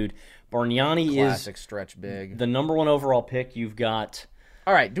 Bargnani, dude. Bargnani classic stretch big. The number 1 overall pick. You've got...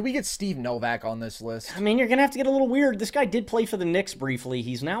 All right, do we get Steve Novak on this list? I mean, you're going to have to get a little weird. This guy did play for the Knicks briefly.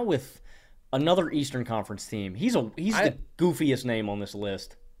 He's now with another Eastern Conference team. He's the goofiest name on this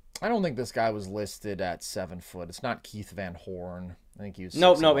list. I don't think this guy was listed at 7 foot. It's not Keith Van Horn. I think he was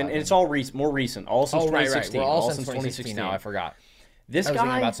 6'11". And it's all more recent. All since 2016. Right. We're all since 2016 now. I forgot. I was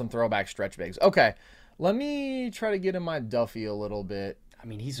thinking about some throwback stretch bigs. Okay, let me try to get in my Duffy a little bit. I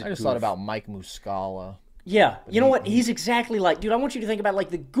mean, I just thought about Mike Muscala. Yeah, you know what? He's exactly like, dude, I want you to think about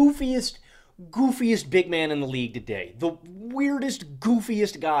like the goofiest big man in the league today. The weirdest,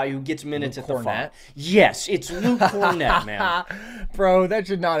 goofiest guy who gets minutes Luke at Cornett? the 5. Yes, it's Luke Cornett, man. Bro, that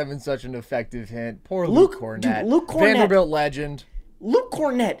should not have been such an effective hint. Poor Luke Cornett. Dude, Luke Cornett. Vanderbilt legend. Luke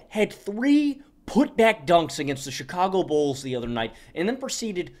Cornett had 3 putback dunks against the Chicago Bulls the other night and then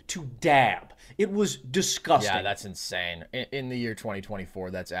proceeded to dab. It was disgusting. Yeah, that's insane. In the year 2024,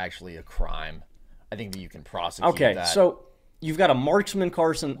 that's actually a crime. I think that you can prosecute that. Okay, so you've got a marksman,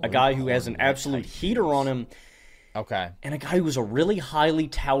 Carson, a guy who has an absolute heater on him. Okay. And a guy who was a really highly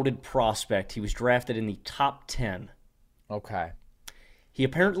touted prospect. He was drafted in the top 10. Okay. He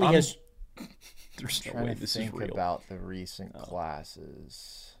apparently has... There's no way trying to this think is real. about the recent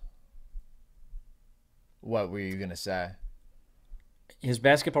classes. What were you going to say? His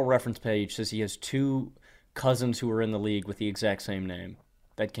basketball reference page says he has 2 cousins who are in the league with the exact same name.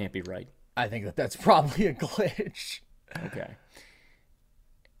 That can't be right. I think that's probably a glitch. Okay.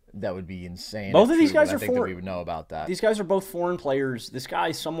 That would be insane. Both of these guys are I think that we would know about that. These guys are both foreign players. This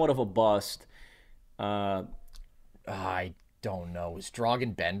guy's somewhat of a bust. I don't know. Is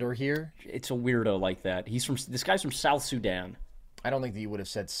Dragan Bender here? It's a weirdo like that. This guy's from South Sudan. I don't think that you would have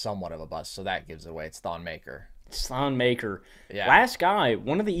said somewhat of a bust, so that gives it away. It's Thon Maker. Thon Maker. Yeah. Last guy,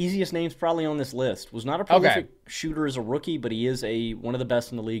 one of the easiest names probably on this list. Was not a prolific shooter as a rookie, but he is one of the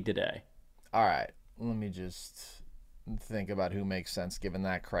best in the league today. All right. Let me just think about who makes sense given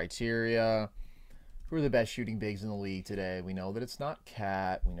that criteria. Who are the best shooting bigs in the league today? We know that it's not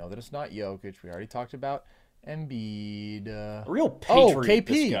Cat. We know that it's not Jokic. We already talked about Embiid. A real patriot, KP.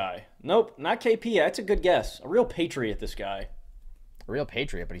 this guy. Nope, not KP. That's a good guess. A real patriot, this guy. A real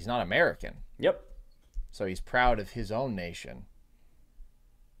patriot, but he's not American. Yep. So he's proud of his own nation.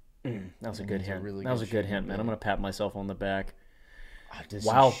 That was a good hint. Really that was a good hint, man. I'm going to pat myself on the back. Does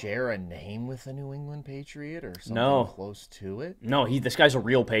he share a name with a New England Patriot or something close to it? No, this guy's a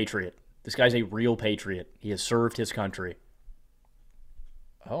real patriot. This guy's a real patriot. He has served his country.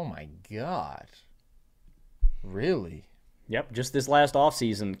 Oh, my God. Really? Yep, just this last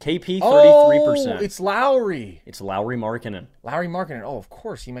offseason. KP, 33%. Oh, it's Lowry. It's Lauri Markkanen. Lauri Markkanen. Oh, of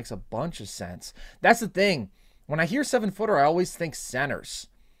course. He makes a bunch of sense. That's the thing. When I hear 7-footer, I always think centers.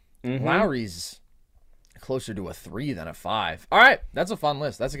 Mm-hmm. Lowry's closer to a 3 than a 5. All right, that's a fun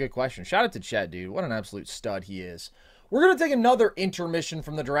list. That's a good question. Shout out to Chet, dude. What an absolute stud he is. We're going to take another intermission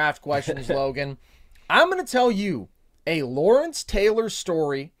from the draft questions, Logan. I'm going to tell you a Lawrence Taylor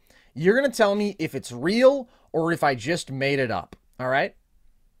story. You're going to tell me if it's real or if I just made it up. All right?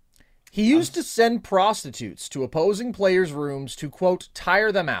 He used to send prostitutes to opposing players' rooms to, quote,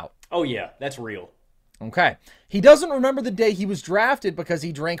 tire them out. Oh, yeah, that's real. Okay. He doesn't remember the day he was drafted because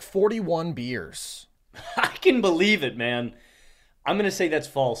he drank 41 beers. I can believe it, man. I'm going to say that's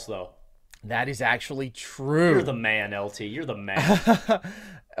false, though. That is actually true. You're the man, LT. You're the man.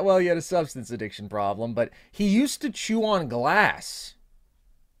 Well, he had a substance addiction problem, but he used to chew on glass.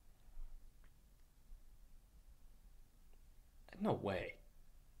 No way.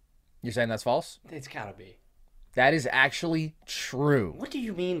 You're saying that's false? It's gotta be. That is actually true. What do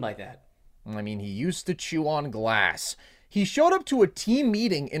you mean by that? I mean, he used to chew on glass. He showed up to a team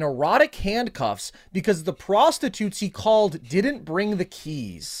meeting in erotic handcuffs because the prostitutes he called didn't bring the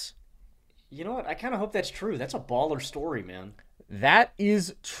keys. You know what? I kind of hope that's true. That's a baller story, man. That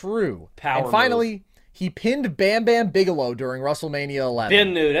is true. Power And finally, move. He pinned Bam Bam Bigelow during WrestleMania 11.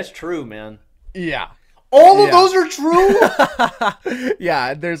 Ben knew. That's true, man. Yeah. All of those are true?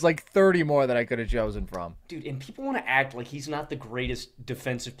 Yeah, there's like 30 more that I could have chosen from. Dude, and people want to act like he's not the greatest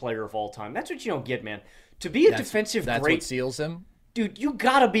defensive player of all time. That's what you don't get, man. To be a defensive that's great... what seals him? Dude, you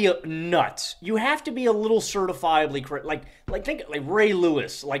gotta be a nut. You have to be a little certifiably think like Ray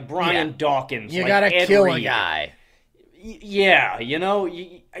Lewis, like Brian Dawkins. You like gotta Ed kill Reed. a guy. Yeah, you know,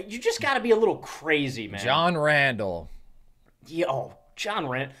 you just gotta be a little crazy, man. John Randall. Yeah,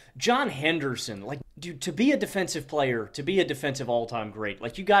 John Henderson. Like, dude, to be a defensive player, to be a defensive all-time great,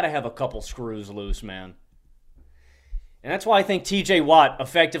 like, you gotta have a couple screws loose, man. And that's why I think TJ Watt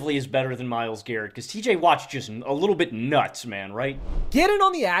effectively is better than Myles Garrett, because TJ Watt's just a little bit nuts, man, right? Get in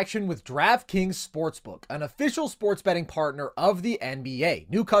on the action with DraftKings Sportsbook, an official sports betting partner of the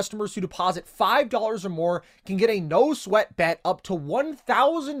NBA. New customers who deposit $5 or more can get a no-sweat bet up to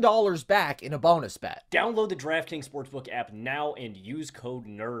 $1,000 back in a bonus bet. Download the DraftKings Sportsbook app now and use code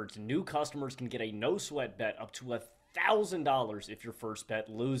NERDS. New customers can get a no-sweat bet up to $1,000 if your first bet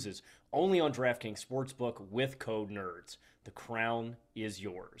loses. Only on DraftKings Sportsbook with code NERDS. The crown is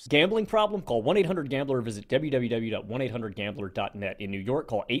yours. Gambling problem? Call 1-800-GAMBLER or visit www.1800gambler.net. In New York,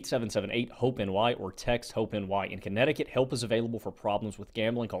 call 877-8-HOPE-NY or text HOPE-NY. In Connecticut, help is available for problems with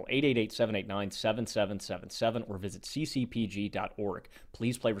gambling. Call 888-789-7777 or visit ccpg.org.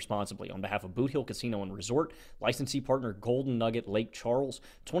 Please play responsibly. On behalf of Boot Hill Casino and Resort, licensee partner Golden Nugget Lake Charles,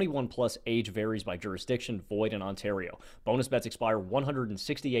 21 plus, age varies by jurisdiction, void in Ontario. Bonus bets expire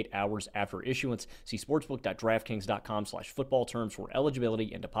 168 hours after issuance. See sportsbook.draftkings.com/football terms for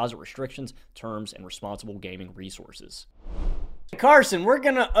eligibility and deposit restrictions, terms, and responsible gaming resources. Carson, we're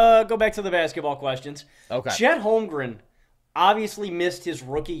going to go back to the basketball questions. Okay. Chet Holmgren obviously missed his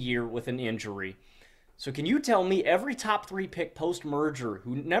rookie year with an injury. So can you tell me every top 3 pick post-merger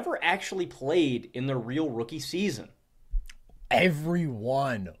who never actually played in their real rookie season?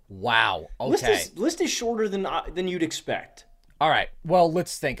 Everyone. Wow. Okay. List is shorter than you'd expect. All right. Well,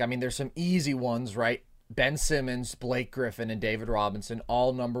 let's think. I mean, there's some easy ones, right? Ben Simmons, Blake Griffin, and David Robinson,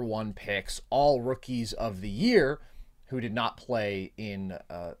 all number 1 picks, all rookies of the year who did not play in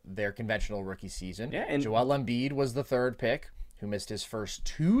their conventional rookie season. Yeah, and Joel Embiid was the 3rd pick, who missed his first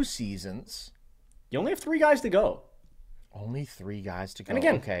 2 seasons. You only have 3 guys to go. Only 3 guys to go. And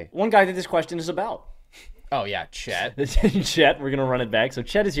again, okay. One guy that this question is about. Oh, yeah, Chet. Chet, we're going to run it back. So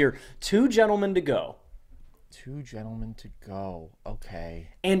Chet is here. 2 gentlemen to go. 2 gentlemen to go. Okay.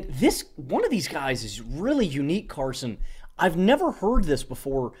 And one of these guys is really unique, Carson. I've never heard this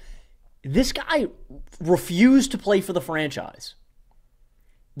before. This guy refused to play for the franchise.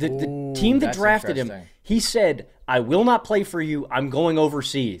 The team that drafted him, he said, I will not play for you. I'm going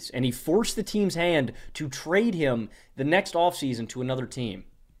overseas. And he forced the team's hand to trade him the next offseason to another team.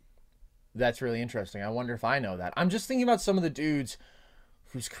 That's really interesting. I wonder if I know that. I'm just thinking about some of the dudes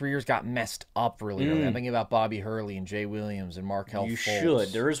whose careers got messed up really early. I'm thinking about Bobby Hurley and Jay Williams and Markelle Fultz. You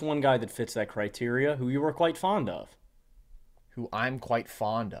should. There is one guy that fits that criteria who you were quite fond of. Who I'm quite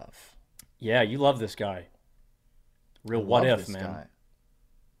fond of. Yeah, you love this guy. Real what if, man. Guy.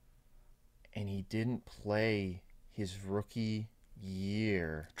 And he didn't play his rookie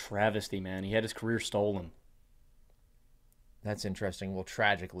year. Travesty, man. He had his career stolen. That's interesting. Well,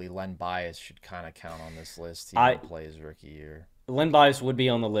 tragically, Len Bias should kind of count on this list. He didn't play his rookie year. Len Bias would be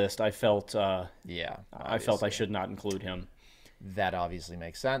on the list. I felt yeah, I felt I should not include him. That obviously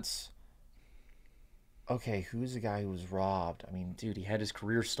makes sense. Okay, who's the guy who was robbed? I mean, dude, he had his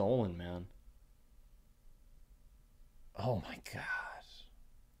career stolen, man. Oh my God.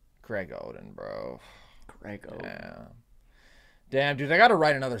 Greg Oden, bro. Greg Oden. Damn, dude, I got to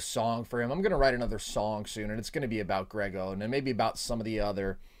write another song for him. I'm going to write another song soon, and it's going to be about Greg Oden and maybe about some of the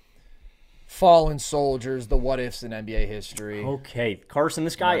other fallen soldiers, the what-ifs in NBA history. Okay, Carson,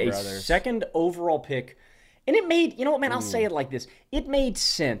 this guy, a second overall pick. And it made, you know what, man, I'll say it like this. It made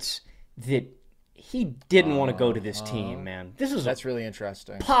sense that he didn't want to go to this team, man. That's really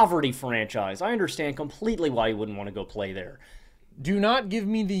interesting. Poverty franchise. I understand completely why he wouldn't want to go play there. Do not give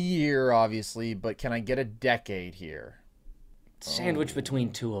me the year, obviously, but can I get a decade here? Sandwiched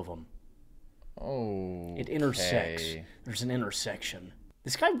between two of them. Oh. It intersects. There's an intersection.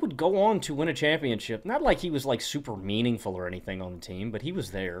 This guy would go on to win a championship. Not like he was like super meaningful or anything on the team, but he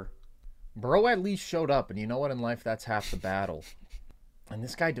was there. Bro at least showed up, and you know what? In life, that's half the battle. And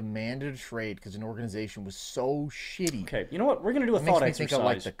this guy demanded a trade because an organization was so shitty. Okay, you know what? We're going to do a thought exercise. Makes me think of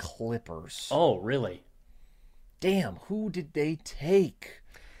like the Clippers. Oh, really? Damn, who did they take?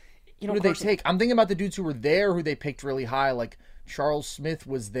 Who did they take? I'm thinking about the dudes who were there who they picked really high. Like Charles Smith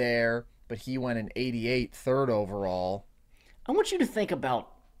was there, but he went in 88, third overall. I want you to think about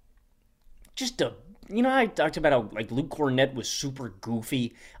just I talked about how like Luke Cornett was super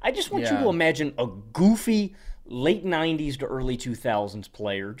goofy. I just want you to imagine a goofy late 90s to early 2000s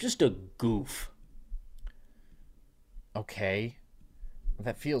player. Just a goof. Okay.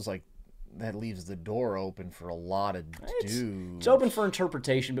 That feels like that leaves the door open for a lot of dudes. It's open for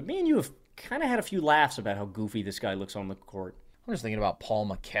interpretation, but me and you have kind of had a few laughs about how goofy this guy looks on the court. I'm just thinking about Paul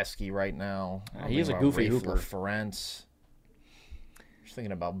McKeskey right now. He is a goofy hooper. Ferenc. Just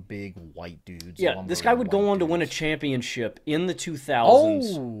thinking about big white dudes. Yeah, this guy would go on to win a championship in the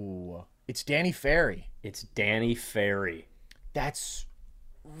 2000s. Oh, it's Danny Ferry. It's Danny Ferry. That's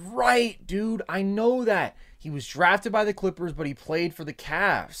right, dude. I know that. He was drafted by the Clippers, but he played for the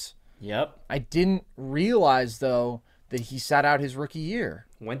Cavs. Yep. I didn't realize, though, that he sat out his rookie year.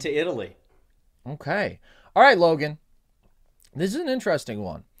 Went to Italy. Okay. All right, Logan. This is an interesting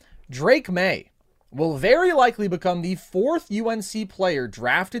one. Drake May will very likely become the fourth UNC player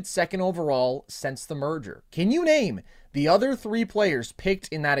drafted second overall since the merger. Can you name the other three players picked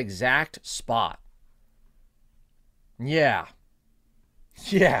in that exact spot? Yeah.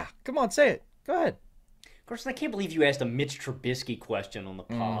 Yeah. Come on, say it. Go ahead. Of course, I can't believe you asked a Mitch Trubisky question on the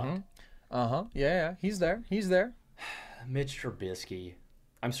pod. Mm-hmm. Yeah. He's there. Mitch Trubisky.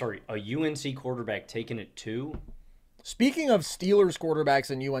 I'm sorry, a UNC quarterback taken at 2? Speaking of Steelers quarterbacks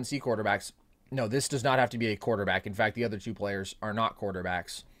and UNC quarterbacks, no, this does not have to be a quarterback. In fact, the other two players are not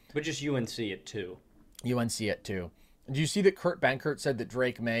quarterbacks. But just UNC at 2. UNC at 2. Did you see that Kurt Benkert said that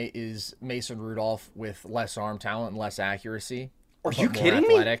Drake May is Mason Rudolph with less arm talent and less accuracy? Are you kidding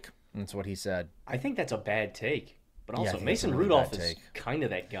me? That's what he said. I think that's a bad take. But also, Mason Rudolph is kind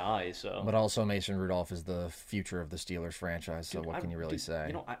of that guy. So. But also, Mason Rudolph is the future of the Steelers franchise, so what can you really say?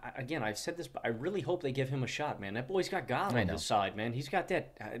 You know, I've said this, but I really hope they give him a shot, man. That boy's got God on his side, man. He's got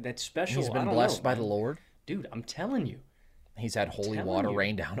that special. He's been blessed by the Lord. Dude, I'm telling you. He's had holy water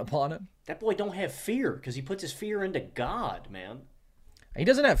rain down upon him. That boy don't have fear because he puts his fear into God, man. He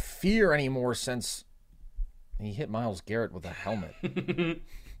doesn't have fear anymore since he hit Myles Garrett with a helmet.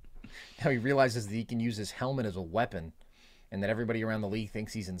 Now he realizes that he can use his helmet as a weapon and that everybody around the league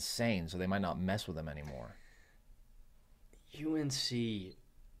thinks he's insane, so they might not mess with him anymore. UNC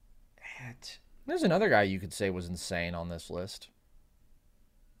at... There's another guy you could say was insane on this list.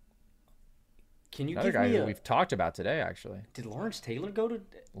 Can you another give guy me who we've talked about today, actually. Did Lawrence Taylor go to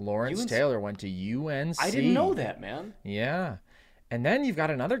Lawrence Taylor went to UNC. I didn't know that, man. Yeah. And then you've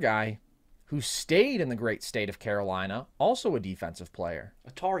got another guy who stayed in the great state of Carolina, also a defensive player.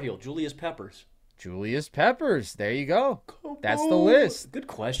 A Tar Heel, Julius Peppers. Julius Peppers. There you go. That's the list. Good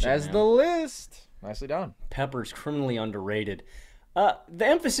question. That's man. the list. Nicely done. Peppers, criminally underrated. The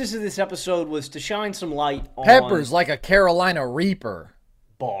emphasis of this episode was to shine some light on... Peppers like a Carolina Reaper.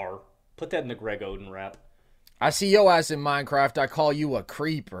 Bar. Put that in the Greg Oden rap. I see your ass in Minecraft. I call you a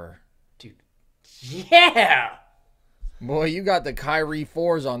creeper. Dude. Yeah! Boy, you got the Kyrie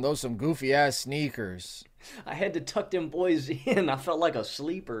 4s on. Those some goofy-ass sneakers. I had to tuck them boys in. I felt like a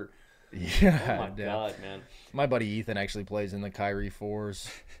sleeper. Yeah. Oh, my God, man. My buddy Ethan actually plays in the Kyrie 4s.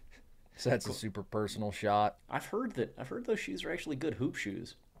 So that's a super personal shot. I've heard those shoes are actually good hoop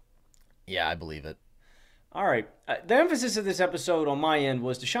shoes. Yeah, I believe it. All right. The emphasis of this episode on my end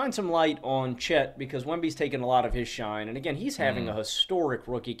was to shine some light on Chet because Wemby's taken a lot of his shine. And again, he's having a historic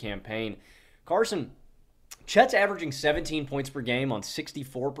rookie campaign. Carson, Chet's averaging 17 points per game on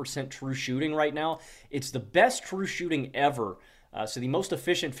 64% true shooting right now. It's the best true shooting ever. So the most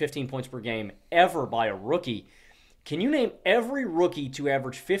efficient 15 points per game ever by a rookie. Can you name every rookie to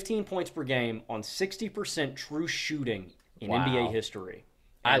average 15 points per game on 60% true shooting in NBA history?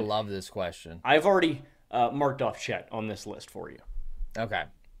 I love this question. I've already marked off Chet on this list for you. Okay.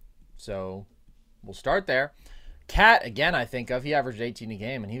 So we'll start there. Cat, again, I think of. He averaged 18 a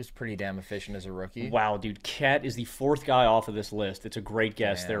game, and he was pretty damn efficient as a rookie. Wow, dude. Cat is the fourth guy off of this list. It's a great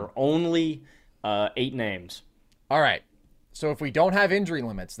guess. There are only 8 names. All right. So if we don't have injury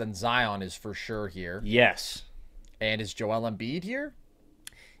limits, then Zion is for sure here. Yes. And is Joel Embiid here?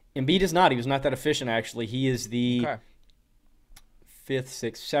 Embiid is not. He was not that efficient, actually. He is the 5th,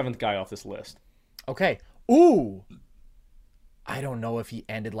 6th, 7th guy off this list. Okay. Ooh. I don't know if he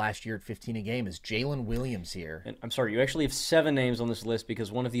ended last year at 15 a game. Is Jalen Williams here? And I'm sorry, you actually have 7 names on this list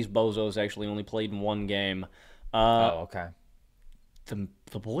because one of these bozos actually only played in 1 game. Okay. The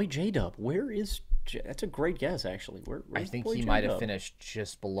boy J-Dub. Where is... That's a great guess, actually. I think he might have finished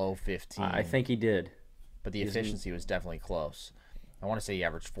just below 15. I think he did. But the efficiency was definitely close. I want to say he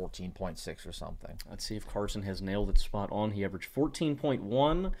averaged 14.6 or something. Let's see if Carson has nailed it spot on. He averaged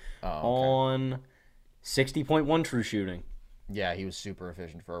 14.1 on 60.1 true shooting. Yeah, he was super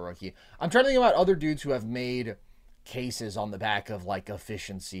efficient for a rookie. I'm trying to think about other dudes who have made cases on the back of, like,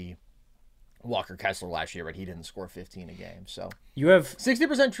 efficiency. Walker Kessler last year, but he didn't score 15 a game. So you have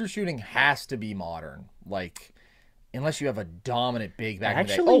 60% true shooting has to be modern. Like, unless you have a dominant big back in the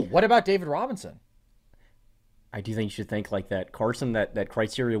day. Actually- Oh, what about David Robinson? I do think you should think like that. Carson, that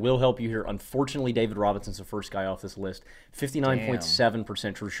criteria will help you here. Unfortunately, David Robinson's the first guy off this list.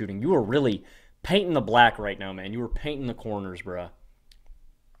 59.7% true shooting. You are really painting the black right now, man. You are painting the corners, bruh.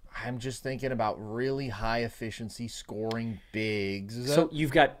 I'm just thinking about really high efficiency scoring bigs. So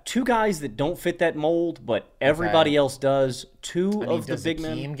you've got 2 guys that don't fit that mold, but everybody else does. 2 of the big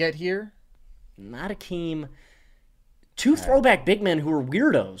men. Does Akeem get here? Not Akeem. 2 throwback big men who are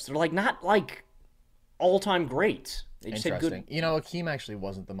weirdos. They're like not like all-time greats. They just had good. You know, Akeem actually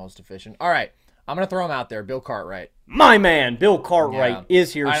wasn't the most efficient. All right, I'm gonna throw him out there. Bill Cartwright. My man, Bill Cartwright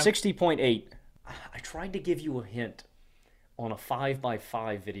is here. 60.8. I tried to give you a hint on a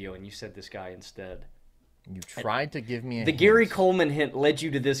 5x5 video, and you said this guy instead. You tried to give me a The hint. Gary Coleman hint led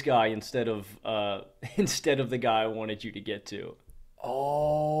you to this guy instead of the guy I wanted you to get to.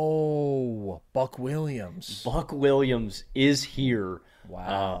 Oh, Buck Williams. Buck Williams is here.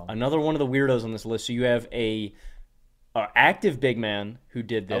 Wow. Another one of the weirdos on this list. So you have a active big man who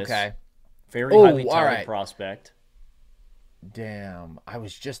did this. Okay. Very highly touted prospect. Damn. I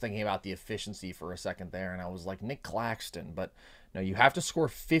was just thinking about the efficiency for a second there, and I was like, Nick Claxton. But no, you have to score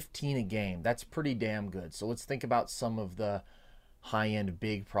 15 a game. That's pretty damn good. So let's think about some of the high-end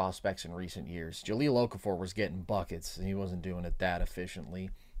big prospects in recent years. Jahlil Okafor was getting buckets, and he wasn't doing it that efficiently.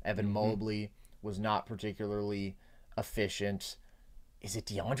 Evan Mobley was not particularly efficient. Is it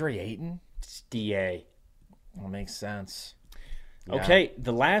DeAndre Ayton? It's DA. That makes sense. Yeah. Okay,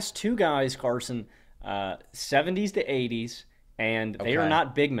 the last 2 guys, Carson, 70s to 80s, and they are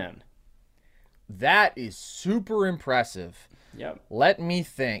not big men. That is super impressive. Yep. Let me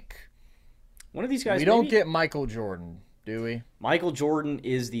think. One of these guys. We don't get Michael Jordan, do we? Michael Jordan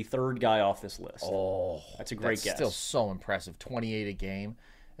is the 3rd guy off this list. Oh, that's a great guess. Still so impressive. 28 a game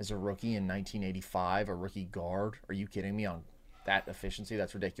as a rookie in 1985, a rookie guard. Are you kidding me on that efficiency?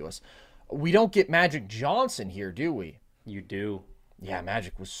 That's ridiculous. We don't get Magic Johnson here, do we? You do. Yeah,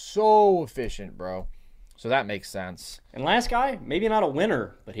 Magic was so efficient, bro. So that makes sense. And last guy, maybe not a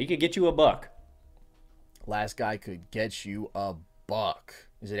winner, but he could get you a buck. Last guy could get you a buck.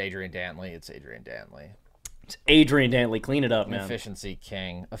 Is it Adrian Dantley? It's Adrian Dantley. It's Adrian Dantley. Clean it up, man. Efficiency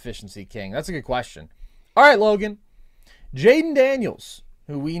king. Efficiency king. That's a good question. All right, Logan. Jaden Daniels,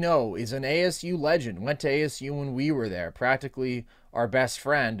 who we know is an ASU legend, went to ASU when we were there, practically our best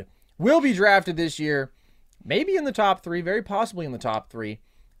friend. will be drafted this year, maybe in the top 3, very possibly in the top 3.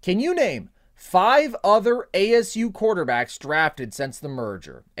 Can you name 5 other ASU quarterbacks drafted since the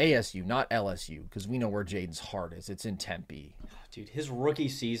merger? ASU, not LSU, because we know where Jaden's heart is. It's in Tempe. Dude, his rookie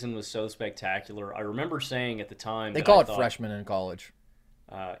season was so spectacular. I remember saying at the time they call it freshman in college.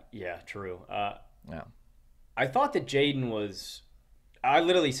 Yeah, true. Yeah. I thought that Jaden was... I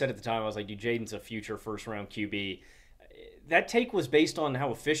literally said at the time, I was like, dude, Jaden's a future first-round QB. That take was based on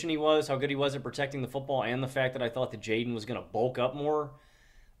how efficient he was, how good he was at protecting the football, and the fact that I thought that Jaden was going to bulk up more.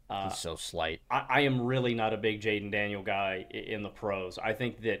 He's so slight. I am really not a big Jaden Daniel guy in the pros. I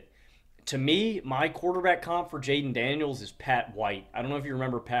think that, to me, my quarterback comp for Jaden Daniels is Pat White. I don't know if you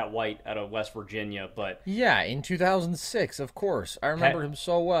remember Pat White out of West Virginia, but... Yeah, in 2006, of course. I remember him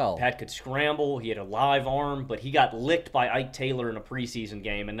so well. Pat could scramble. He had a live arm, but he got licked by Ike Taylor in a preseason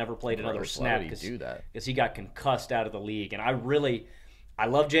game and never played another snap because he got concussed out of the league. And I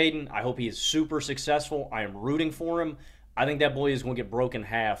love Jaden. I hope he is super successful. I am rooting for him. I think that boy is going to get broken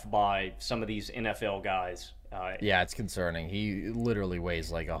half by some of these NFL guys. Yeah, it's concerning. He literally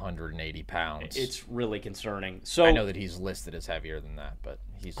weighs like 180 pounds. It's really concerning. So I know that he's listed as heavier than that, but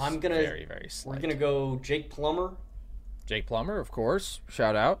he's very, very slight. We're going to go Jake Plummer. Jake Plummer, of course.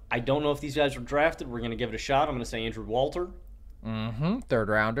 Shout out. I don't know if these guys were drafted. We're going to give it a shot. I'm going to say Andrew Walter. Mm-hmm. 3rd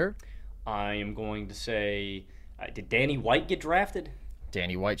rounder. I am going to say, did Danny White get drafted?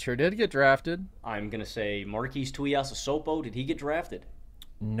 Danny White sure did get drafted. I'm going to say Marquise Tuiasosopo. Did he get drafted?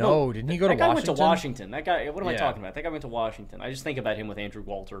 No, didn't he go to Washington? That guy went to Washington. That guy, what am I talking about? That guy went to Washington. I just think about him with Andrew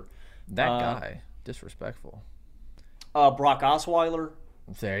Walter. That guy. Disrespectful. Brock Osweiler.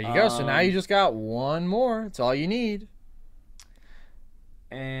 There you go. So now you just got one more. That's all you need.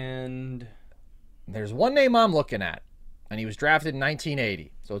 And there's one name I'm looking at, and he was drafted in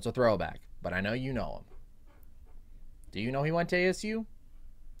 1980, so it's a throwback. But I know you know him. Do you know he went to ASU?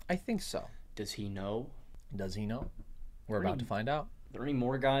 I think so. Does he know? Does he know? We're about to find out. Are there any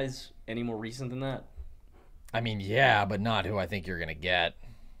more guys any more recent than that? I mean, yeah, but not who I think you're going to get.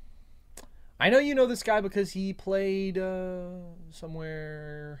 I know you know this guy because he played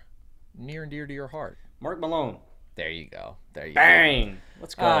somewhere near and dear to your heart. Mark Malone. There you go. There you Bang! Go.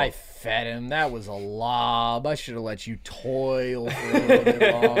 Let's go. I fed him. That was a lob. I should have let you toil for a little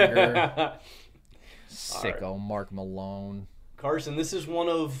bit longer. Sicko Mark Malone. Carson, this is one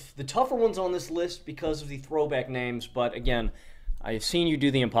of the tougher ones on this list because of the throwback names, but again, I've seen you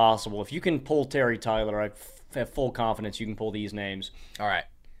do the impossible. If you can pull Terry Tyler, I have full confidence you can pull these names. All right.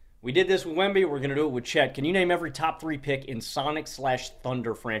 We did this with Wemby. We're going to do it with Chet. Can you name every top 3 pick in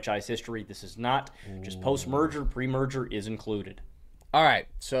Sonic/Thunder franchise history? This is not just post-merger. Pre-merger is included. All right.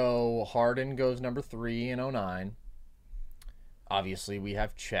 So Harden goes number 3 in 09. Obviously, we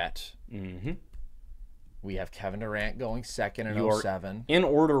have Chet. Mm-hmm. We have Kevin Durant going 2nd in 07. In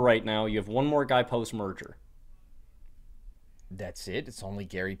order right now. You have one more guy post-merger. That's it? It's only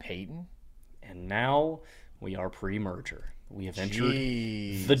Gary Payton? And now we are pre-merger. We have entered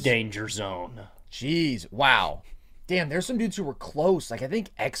the danger zone. Jeez. Wow. Damn, there's some dudes who were close. Like, I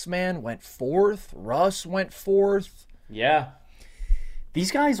think X-Man went 4th. Russ went 4th. Yeah.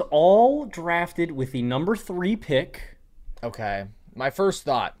 These guys all drafted with the number 3 pick. Okay. My first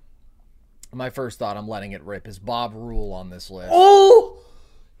thought, I'm letting it rip, is Bob Rule on this list. Oh!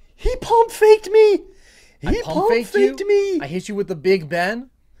 He pump faked me! He pump faked me! I hit you with the Big Ben?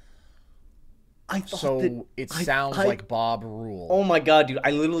 It sounds like Bob Rule. Oh my god, dude!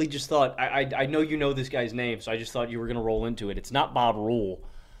 I literally just thought I know you know this guy's name, so I just thought you were gonna roll into it. It's not Bob Rule,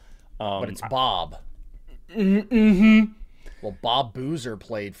 but it's Bob. Mm-hmm. Well, Bob Boozer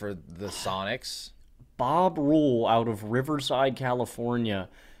played for the Sonics. Bob Rule out of Riverside, California,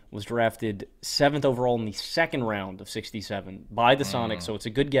 was drafted 7th overall in the 2nd round of '67 by the Sonics. So it's a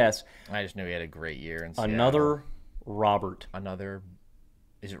good guess. I just knew he had a great year in Seattle. Another Robert.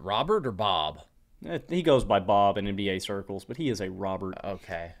 Is it Robert or Bob? He goes by Bob in NBA circles, but he is a Robert.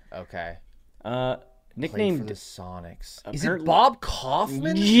 Okay. Nicknamed for the Sonics. Is it Bob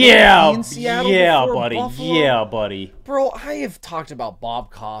Kaufman? Yeah, in Seattle buddy. Buffalo? Yeah, buddy. Bro, I have talked about Bob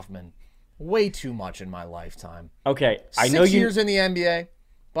Kaufman way too much in my lifetime. Okay, I 6 know you. years in the NBA.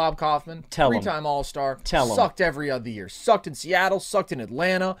 Bob Kaufman, three-time All-Star, sucked every other year. Sucked in Seattle, sucked in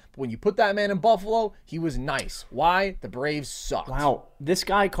Atlanta. But when you put that man in Buffalo, he was nice. Why? The Braves sucked. Wow. This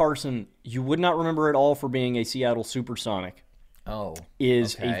guy, Carson, you would not remember at all for being a Seattle Supersonic. Oh,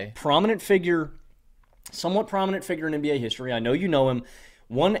 is a prominent figure, somewhat prominent figure in NBA history. I know you know him.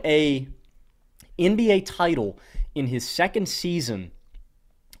 Won a NBA title in his 2nd season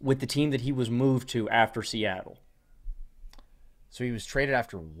with the team that he was moved to after Seattle. So he was traded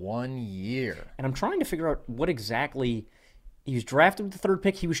after 1 year. And I'm trying to figure out what exactly He was drafted with the 3rd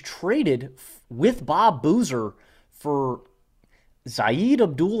pick. He was traded with Bob Boozer for Zaid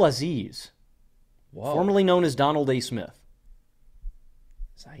Abdulaziz, formerly known as Donald A. Smith.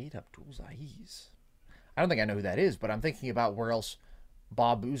 Zaid Abdulaziz. I don't think I know who that is, but I'm thinking about where else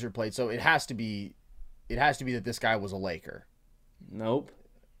Bob Boozer played. So it has to be that this guy was a Laker. Nope.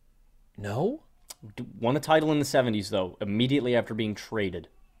 No? Won a title in the 70s, though, immediately after being traded.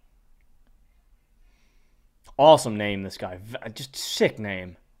 Awesome name, this guy. Just sick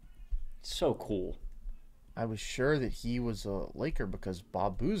name. So cool. I was sure that he was a Laker because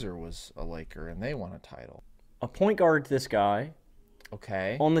Bob Boozer was a Laker and they won a title. A point guard, this guy.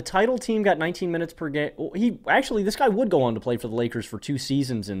 Okay. On the title team, got 19 minutes per game. This guy would go on to play for the Lakers for 2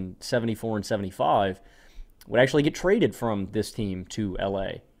 seasons in 74 and 75. Would actually get traded from this team to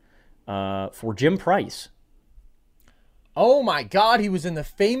L.A. For Jim Price. Oh my God, he was in the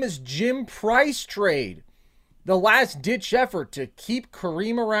famous Jim Price trade. The last-ditch effort to keep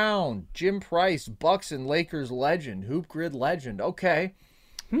Kareem around. Jim Price, Bucks and Lakers legend, Hoop Grid legend. Okay.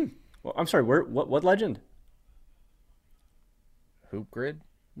 Well, I'm sorry, what legend? Hoop Grid?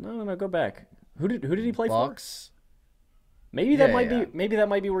 No, go back. Who did he play Bucks. For? Maybe that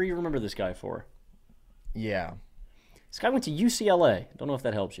might be where you remember this guy for. Yeah. This guy went to UCLA. Don't know if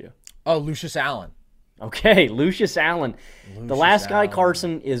that helps you. Oh, Lucius Allen. Okay, Lucius Allen. The last guy,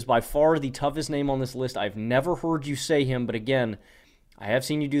 Carson, is by far the toughest name on this list. I've never heard you say him, but again, I have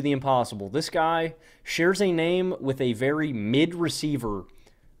seen you do the impossible. This guy shares a name with a very mid-receiver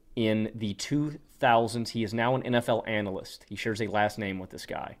in the 2000s. He is now an NFL analyst. He shares a last name with this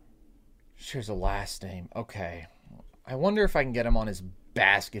guy. Shares a last name. Okay. I wonder if I can get him on his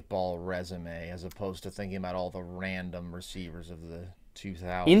basketball resume as opposed to thinking about all the random receivers of the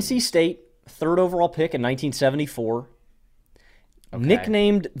 2000s. NC State. 3rd overall pick in 1974. Okay.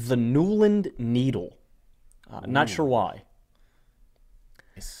 Nicknamed the Newland Needle. Not sure why.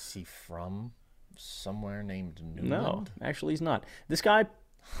 Is he from somewhere named Newland? No, actually he's not. This guy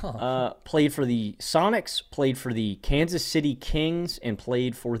played for the Sonics, played for the Kansas City Kings, and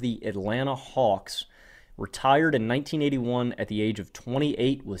played for the Atlanta Hawks. Retired in 1981 at the age of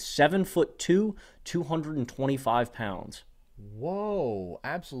 28, was 7'2", 225 pounds. Whoa,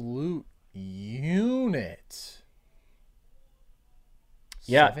 absolute unit.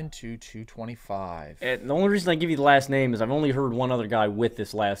 Yeah. 7'2", 225. And the only reason I give you the last name is I've only heard one other guy with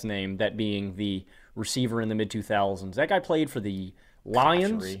this last name, that being the receiver in the mid-2000s. That guy played for the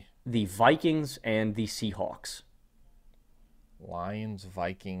Lions, the Vikings, and the Seahawks. Lions,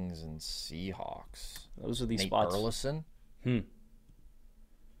 Vikings, and Seahawks. Those are the Nate spots. Burleson?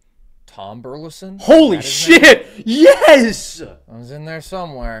 Tom Burleson? Holy shit! Yes! That was in there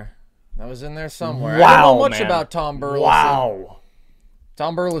somewhere. Wow, I don't know much about Tom Burleson. Wow.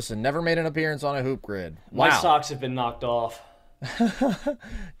 Tom Burleson never made an appearance on a hoop grid. My socks have been knocked off.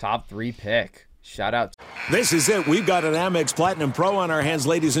 Top 3 pick. Shout out. This is it. We've got an Amex Platinum Pro on our hands,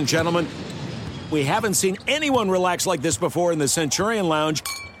 ladies and gentlemen. We haven't seen anyone relax like this before in the Centurion Lounge.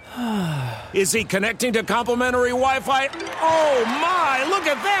 Is he connecting to complimentary Wi-Fi? Oh, my. Look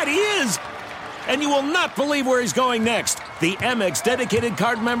at that. He is. And you will not believe where he's going next. The Amex dedicated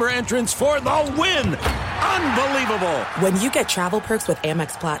card member entrance for the win. Unbelievable. When you get travel perks with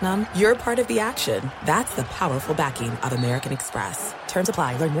Amex Platinum, you're part of the action. That's the powerful backing of American Express. Terms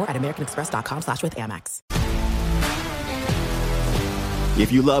apply. Learn more at americanexpress.com/withAmex.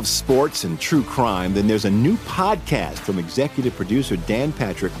 If you love sports and true crime, then there's a new podcast from executive producer Dan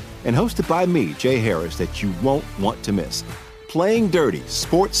Patrick and hosted by me, Jay Harris, that you won't want to miss. Playing Dirty: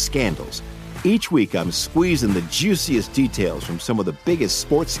 Sports Scandals. Each week, I'm squeezing the juiciest details from some of the biggest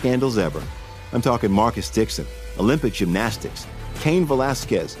sports scandals ever. I'm talking Marcus Dixon, Olympic gymnastics, Cain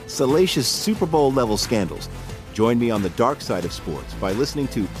Velasquez, salacious Super Bowl-level scandals. Join me on the dark side of sports by listening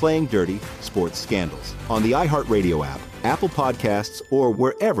to Playing Dirty: Sports Scandals on the iHeartRadio app, Apple Podcasts, or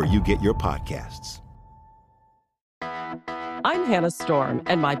wherever you get your podcasts. I'm Hannah Storm,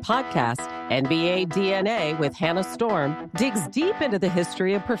 and my podcast, NBA DNA with Hannah Storm, digs deep into the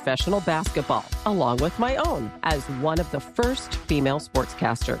history of professional basketball, along with my own, as one of the first female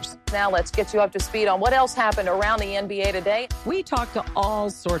sportscasters. Now let's get you up to speed on what else happened around the NBA today. We talk to all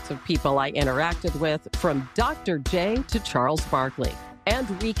sorts of people I interacted with, from Dr. J to Charles Barkley, and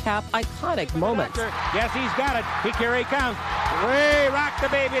recap iconic moments. Yes, he's got it. Here he comes. Way rock the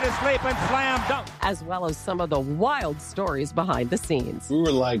baby to sleep and slam dunk. As well as some of the wild stories behind the scenes. We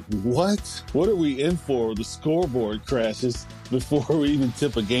were like, what? What are we in for? The scoreboard crashes before we even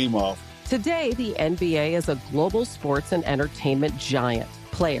tip a game off. Today, the NBA is a global sports and entertainment giant.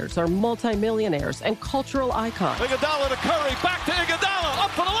 Players are multimillionaires and cultural icons. Iguodala to Curry, back to Iguodala, up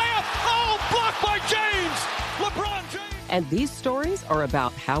for the layup. Oh, blocked by James. LeBron James. And these stories are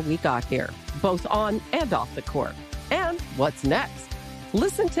about how we got here, both on and off the court. And what's next?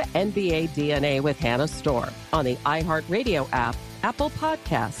 Listen to NBA DNA with Hannah Storr on the iHeartRadio app, Apple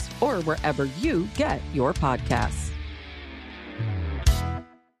Podcasts, or wherever you get your podcasts.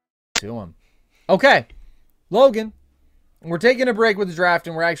 To him. Okay, Logan, we're taking a break with the draft,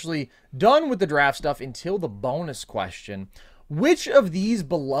 and we're actually done with the draft stuff until the bonus question. Which of these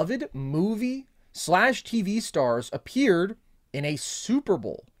beloved movie/TV stars appeared in a Super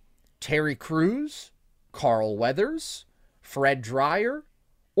Bowl? Terry Crews, Carl Weathers, Fred Dryer,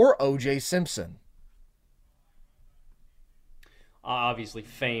 or O.J. Simpson? Obviously,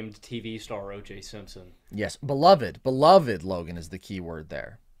 famed TV star O.J. Simpson. Yes, beloved. Beloved, Logan, is the key word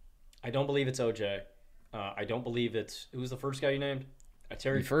there. I don't believe it's O.J. I don't believe it's... Who was the first guy you named?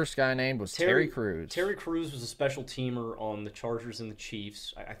 The first guy named was Terry Crews. Terry Crews was a special teamer on the Chargers and the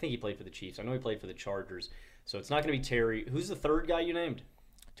Chiefs. I think he played for the Chiefs. I know he played for the Chargers. So it's not going to be Terry. Who's the third guy you named?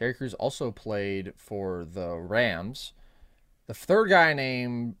 Terry Crews also played for the Rams. The third guy I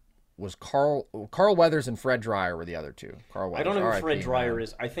named was Carl Weathers, and Fred Dryer were the other two. Carl Weathers. I don't know who Fred Dryer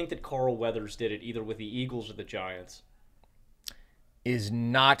is. I think that Carl Weathers did it either with the Eagles or the Giants. Is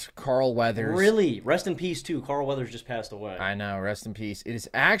not Carl Weathers. Really? Rest in peace, too. Carl Weathers just passed away. I know. Rest in peace. It is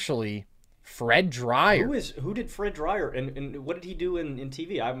actually Fred Dryer. Who did Fred Dryer, and what did he do in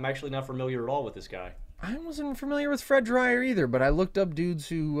TV? I'm actually not familiar at all with this guy. I wasn't familiar with Fred Dryer either, but I looked up dudes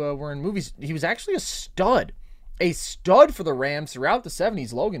who were in movies. He was actually a stud for the Rams throughout the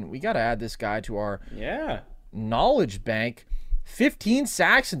 70s. Logan, we got to add this guy to our knowledge bank. 15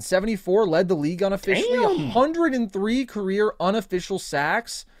 sacks and 74, led the league unofficially. 103 career unofficial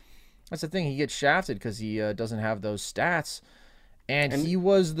sacks. That's the thing. He gets shafted because he doesn't have those stats. And he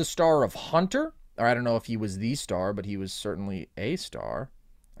was the star of Hunter. Or I don't know if he was the star, but he was certainly a star.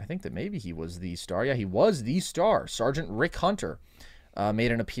 I think that maybe he was the star. Yeah, he was the star. Sergeant Rick Hunter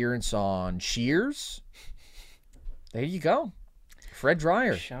made an appearance on Cheers. There you go. Fred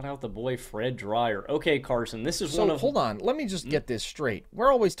Dryer. Shout out the boy Fred Dryer. Okay, Carson, this is one of... hold on. Let me just get this straight.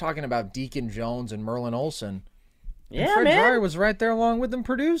 We're always talking about Deacon Jones and Merlin Olsen. Yeah, and Fred man. Dryer was right there along with them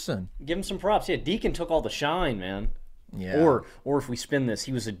producing. Give him some props. Yeah, Deacon took all the shine, man. Yeah. Or if we spin this,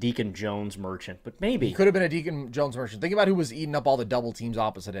 he was a Deacon Jones merchant. But maybe. He could have been a Deacon Jones merchant. Think about who was eating up all the double teams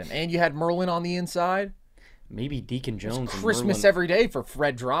opposite him. And you had Merlin on the inside. Maybe Deacon Jones and Christmas every day for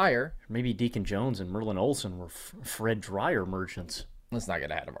Fred Dryer. Maybe Deacon Jones and Merlin Olsen were Fred Dryer merchants. Let's not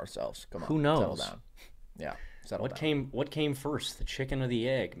get ahead of ourselves. Come on. Who knows? Settle down. Yeah, settle down. What came first, the chicken or the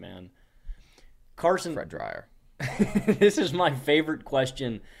egg, man? Carson. Fred Dryer. This is my favorite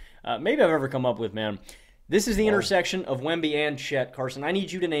question maybe I've ever come up with, man. This is the intersection of Wemby and Chet. Carson, I need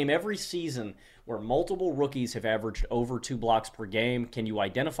you to name every season where multiple rookies have averaged over 2 blocks per game. Can you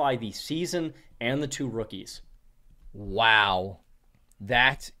identify the season and the 2 rookies? Wow.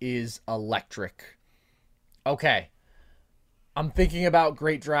 That is electric. Okay. I'm thinking about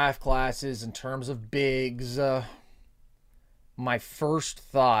great draft classes in terms of bigs. My first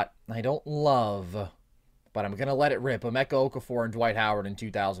thought, I don't love, but I'm going to let it rip. Emeka Okafor and Dwight Howard in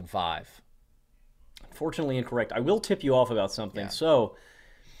 2005. Unfortunately incorrect. I will tip you off about something. Yeah. So,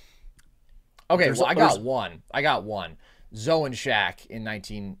 okay, well, I got one. Zoe and Shaq in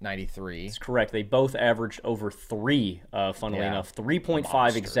 1993. That's correct. They both averaged over 3, funnily enough.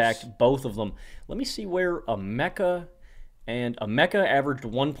 3.5 exact, both of them. Let me see where Emeka averaged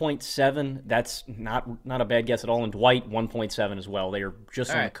 1.7. That's not a bad guess at all. And Dwight, 1.7 as well. They are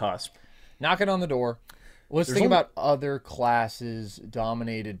just on the cusp. Knocking on the door. Let's think about other classes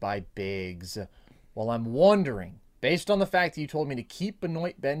dominated by bigs. Well, I'm wondering, based on the fact that you told me to keep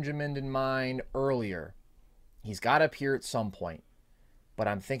Benoit Benjamin in mind earlier, he's got to appear at some point. But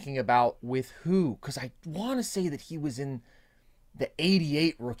I'm thinking about with who, because I want to say that he was in the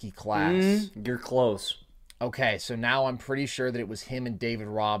 88 rookie class. You're close. Okay, so now I'm pretty sure that it was him and David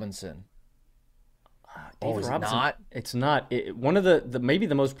Robinson. David Robinson? It not? It's not. One of the maybe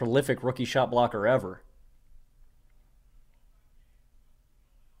the most prolific rookie shot blocker ever.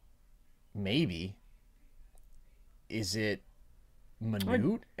 Maybe. Is it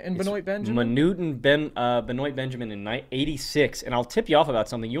Manute and Benoit Benjamin? Manute and Benoit Benjamin in 86. And I'll tip you off about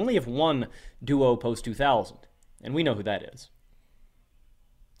something. You only have one duo post-2000. And we know who that is.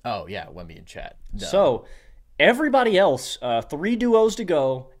 Oh, yeah, Wemby and Chet. No. So, everybody else, 3 duos to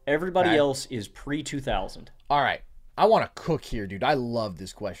go. Everybody else is pre-2000. All right. I want to cook here, dude. I love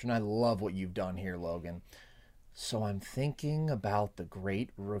this question. I love what you've done here, Logan. So I'm thinking about the great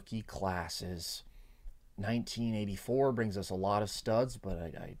rookie classes. 1984 brings us a lot of studs, but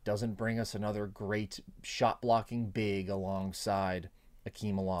it doesn't bring us another great shot-blocking big alongside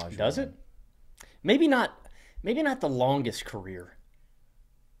Akeem Olajuwon. Does it? Maybe not Maybe not the longest career.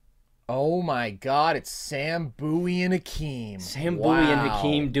 Oh my God, it's Sam Bowie and Hakeem. Sam Bowie and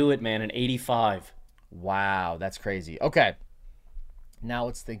Hakeem do it, man, in 85. Wow, that's crazy. Okay, now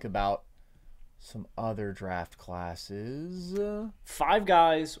let's think about some other draft classes. 5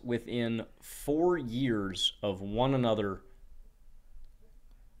 guys within 4 years of one another.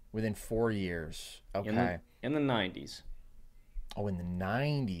 Within 4 years. Okay. In the 90s. Oh, in the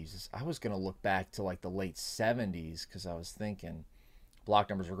 90s. I was going to look back to like the late 70s because I was thinking block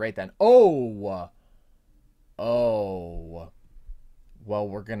numbers were great then. Oh. Well,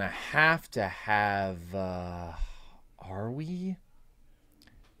 we're going to have, are we?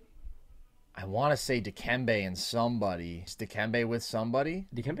 I want to say Dikembe and somebody. Is Dikembe with somebody?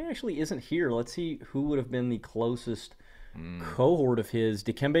 Dikembe actually isn't here. Let's see who would have been the closest cohort of his.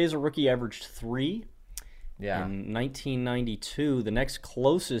 Dikembe is a rookie, averaged 3. Yeah. In 1992, the next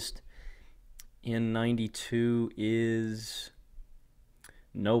closest in 92 is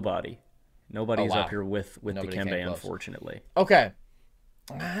nobody. Nobody's up here with Dikembe, unfortunately. Okay.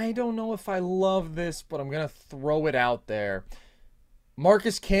 I don't know if I love this, but I'm going to throw it out there.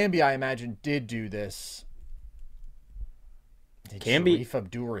 Marcus Camby, I imagine, did do this. Did Sharif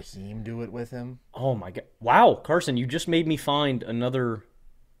Abdur-Rahim do it with him? Oh, my God. Wow, Carson, you just made me find another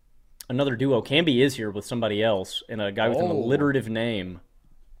duo. Camby is here with somebody else and a guy with an alliterative name.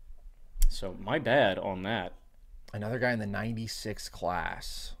 So my bad on that. Another guy in the 96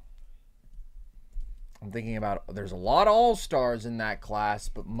 class. I'm thinking about, there's a lot of all-stars in that class,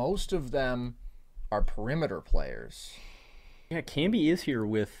 but most of them are perimeter players. Yeah, Camby is here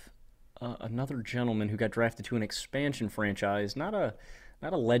with another gentleman who got drafted to an expansion franchise. Not a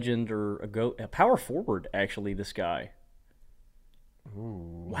legend or a power forward, actually, this guy.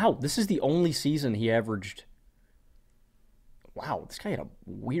 Ooh. Wow, this is the only season he averaged. Wow, this guy had a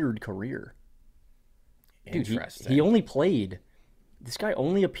weird career. Interesting. Dude, he only played. This guy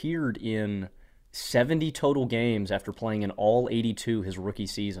only appeared in 70 total games after playing in all 82 his rookie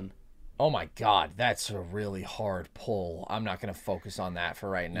season. Oh my God, that's a really hard pull. I'm not going to focus on that for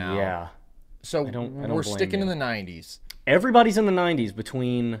right now. Yeah. So we're sticking in the 90s. Everybody's in the 90s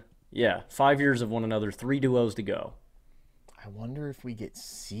between, 5 years of one another, 3 duos to go. I wonder if we get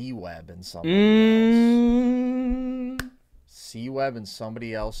C-Web and somebody else. C-Web and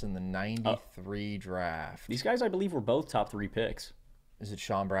somebody else in the 93 draft. These guys, I believe, were both top 3 picks. Is it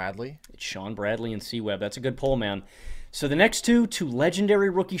Sean Bradley? It's Sean Bradley and C-Web. That's a good pull, man. So the next two legendary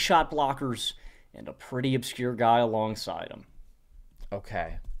rookie shot blockers and a pretty obscure guy alongside him.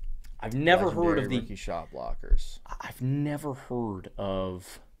 Okay. I've never heard of the rookie shot blockers. I've never heard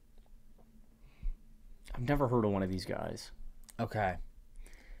of one of these guys. Okay.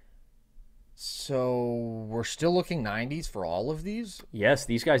 So we're still looking 90s for all of these? Yes,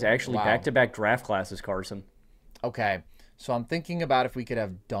 these guys actually back-to-back draft classes, Carson. Okay. So I'm thinking about if we could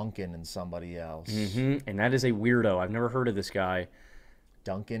have Duncan and somebody else. Mm-hmm. And that is a weirdo. I've never heard of this guy.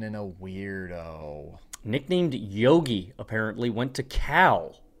 Duncan and a weirdo. Nicknamed Yogi, apparently, went to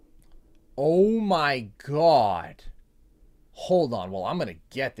Cal. Oh my God. Hold on. Well, I'm going to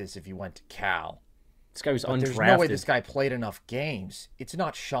get this if you went to Cal. This guy was undrafted. There's no way this guy played enough games. It's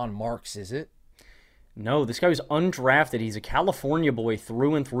not Sean Marks, is it? No, this guy was undrafted. He's a California boy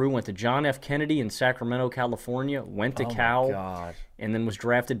through and through. Went to John F. Kennedy in Sacramento, California. Went to Cal. My God. And then was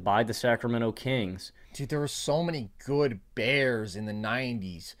drafted by the Sacramento Kings. Dude, there were so many good Bears in the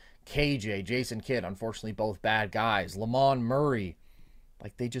 90s. KJ, Jason Kidd, unfortunately both bad guys. Lamont Murray.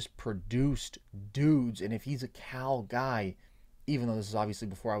 Like, they just produced dudes. And if he's a Cal guy, even though this is obviously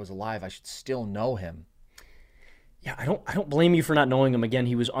before I was alive, I should still know him. Yeah, I don't blame you for not knowing him. Again,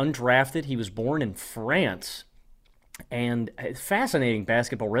 he was undrafted. He was born in France. And a fascinating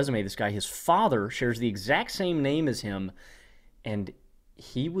basketball resume, this guy. His father shares the exact same name as him. And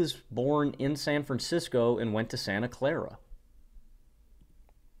he was born in San Francisco and went to Santa Clara.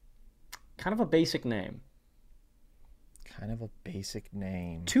 Kind of a basic name. Kind of a basic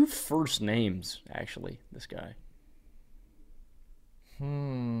name. 2 first names, actually, this guy.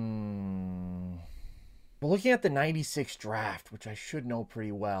 We're looking at the 96 draft, which I should know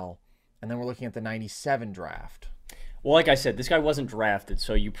pretty well. And then we're looking at the 97 draft. Well, like I said, this guy wasn't drafted,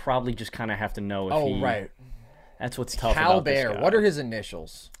 so you probably just kind of have to know if he... right. That's what's tough Cal about Bear. this guy. What are his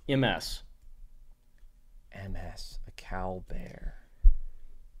initials? MS. MS. A Cal Bear.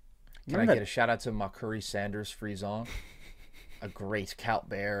 Can I get a shout out to Makuri Sanders Frison? A great Cal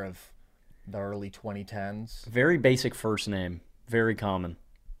Bear of the early 2010s. Very basic first name. Very common.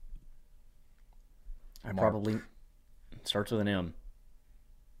 Probably starts with an M.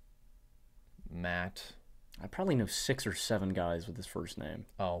 Matt. I probably know 6 or 7 guys with his first name.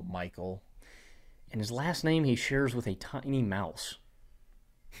 Oh, Michael. And his last name he shares with a tiny mouse.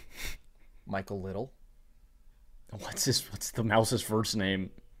 Michael Little. What's the mouse's first name?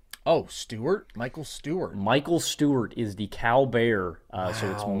 Oh, Stewart? Michael Stewart. Michael Stewart is the Cow Bear. Wow.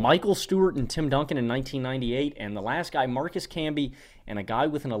 So it's Michael Stewart and Tim Duncan in 1998, and the last guy, Marcus Camby, and a guy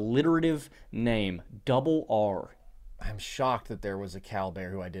with an alliterative name, Double R. I'm shocked that there was a Cow Bear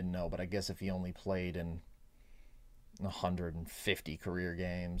who I didn't know, but I guess if he only played in 150 career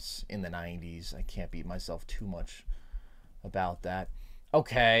games in the 90s, I can't beat myself too much about that.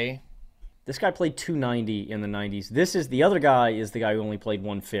 Okay. This guy played 290 in the 90s. The other guy is the guy who only played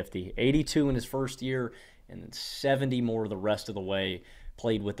 150. 82 in his first year, and then 70 more the rest of the way.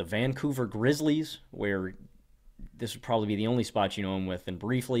 Played with the Vancouver Grizzlies, where this would probably be the only spot you know him with, and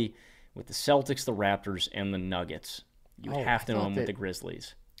briefly with the Celtics, the Raptors, and the Nuggets. You have to know him with the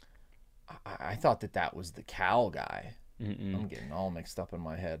Grizzlies. I thought that was the Cal guy. I'm getting all mixed up in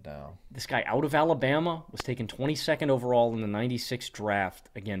my head now. This guy out of Alabama was taken 22nd overall in the 96 draft.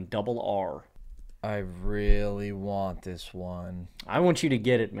 Again, Double R. I really want this one. I want you to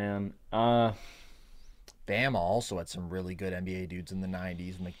get it, man. Bama also had some really good NBA dudes in the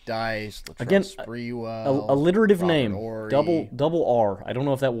 90s. McDyess, Latrell Again, Sprewell. Alliterative Robert name. Horry. Double R. I don't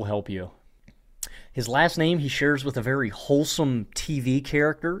know if that will help you. His last name he shares with a very wholesome TV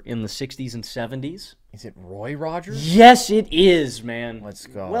character in the 60s and 70s. Is it Roy Rogers? Yes, it is, man. Let's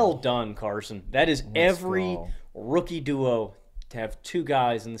go. Well done, Carson. That is every rookie duo to have two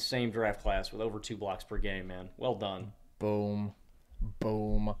guys in the same draft class with over 2 blocks per game, man. Well done. Boom.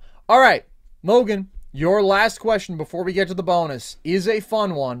 Boom. All right, Logan, your last question before we get to the bonus is a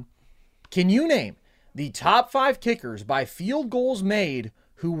fun one. Can you name the top 5 kickers by field goals made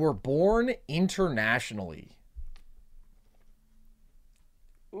who were born internationally?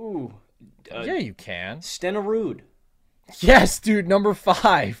 Ooh. Yeah, you can. Stenerud. Yes, dude, number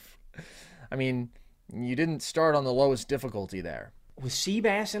 5. I mean, you didn't start on the lowest difficulty there. Was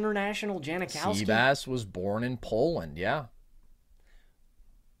Seabass international, Janikowski? Seabass was born in Poland, yeah.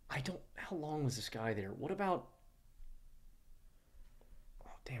 How long was this guy there? What about... Oh,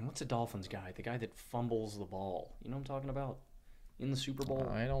 damn, what's a Dolphins guy? The guy that fumbles the ball. You know what I'm talking about? In the Super Bowl?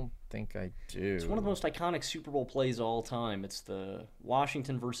 I don't think I do. It's one of the most iconic Super Bowl plays of all time. It's the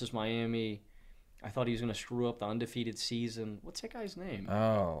Washington versus Miami. I thought he was going to screw up the undefeated season. What's that guy's name?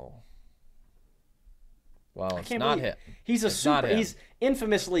 Oh. Well, it's not him. He's he's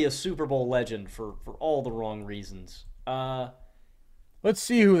infamously a Super Bowl legend for all the wrong reasons. Let's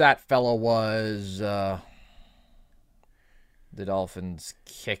see who that fellow was. The Dolphins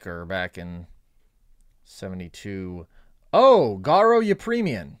kicker back in 72. Oh, Garo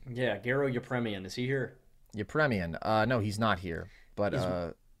Yepremian. Yeah, Garo Yepremian. Is he here? Yepremian. No, he's not here.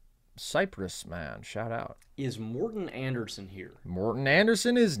 But Cyprus, man. Shout out. Is Morten Andersen here? Morten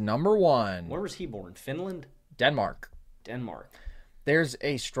Andersen is number 1. Where was he born? Finland? Denmark. There's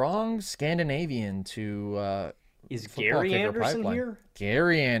a strong Scandinavian to is Gary Anderson pipeline. Here?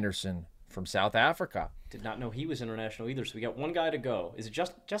 Gary Anderson from South Africa. Did not know he was international either, so we got one guy to go. Is it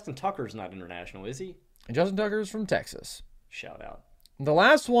Justin Tucker's not international, is he? And Justin Tucker is from Texas. Shout out. The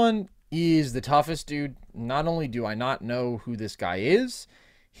last one is the toughest, dude. Not only do I not know who this guy is,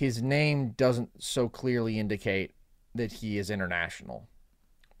 his name doesn't so clearly indicate that he is international.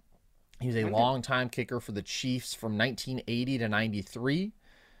 He was a longtime kicker for the Chiefs from 1980 to 93.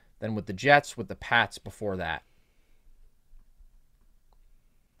 Then with the Jets, with the Pats before that.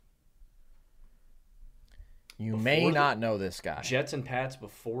 You may not know this guy. Jets and Pats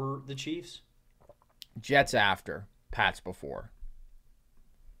before the Chiefs? Jets after, Pats before.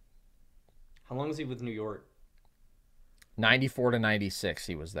 How long was he with New York? 94 to 96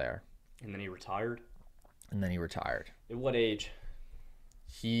 he was there. And then he retired? At what age?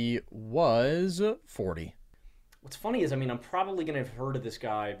 He was 40. What's funny is, I'm probably going to have heard of this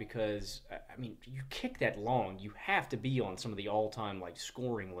guy because, you kick that long, you have to be on some of the all-time,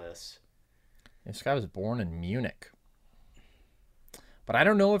 scoring lists. This guy was born in Munich. But I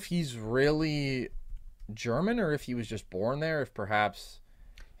don't know if he's really German or if he was just born there, if perhaps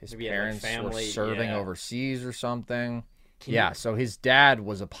his parents were serving overseas or something. So his dad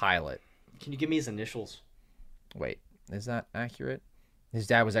was a pilot. Can you give me his initials? Wait, is that accurate? His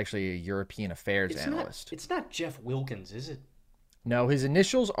dad was actually a European affairs analyst. It's not Jeff Wilkins, is it? No, his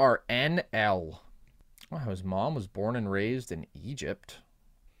initials are NL. Wow, his mom was born and raised in Egypt.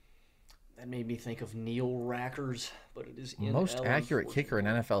 That made me think of Neil Rackers, but it is NL. Most accurate kicker in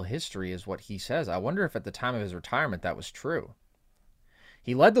NFL history is what he says. I wonder if at the time of his retirement that was true.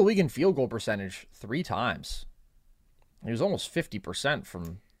 He led the league in field goal percentage 3 times. He was almost 50%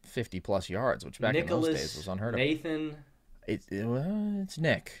 from 50-plus yards, which back in those days was unheard of. Nathan. It's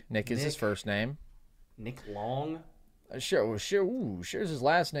Nick. Nick is his first name. Nick Long? Shares his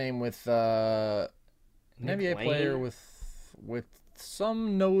last name with an NBA player with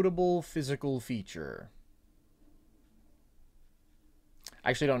some notable physical feature. I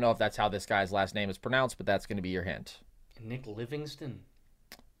actually don't know if that's how this guy's last name is pronounced, but that's going to be your hint. Nick Livingston?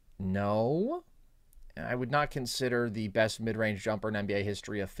 No. I would not consider the best mid-range jumper in NBA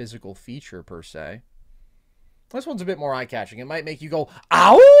history a physical feature, per se. This one's a bit more eye-catching. It might make you go,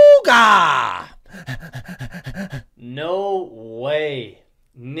 "Auga!" No way.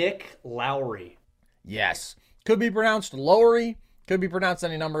 Nick Lowry. Yes. Could be pronounced Lowry. Could be pronounced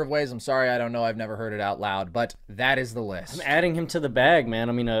any number of ways. I'm sorry, I don't know. I've never heard it out loud, but that is the list. I'm adding him to the bag, man.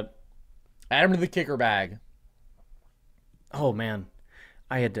 I mean, add him to the kicker bag. Oh, man.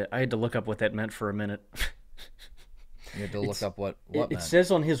 I had to look up what that meant for a minute. You had to look up what it meant.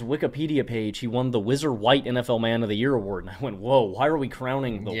 says on his Wikipedia page he won the Whizzer White NFL Man of the Year award. And I went, whoa, why are we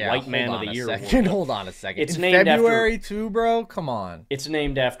crowning the White Man of the Year award? Hold on a second. It's in named February after, too, bro? Come on. It's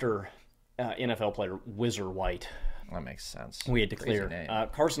named after NFL player Whizzer White. That makes sense. We had to clear.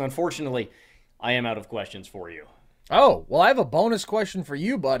 Carson, unfortunately, I am out of questions for you. Oh, well, I have a bonus question for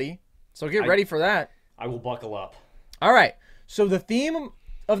you, buddy. So get ready for that. I will buckle up. All right. So the theme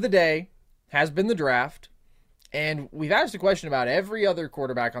of the day has been the draft. And we've asked a question about every other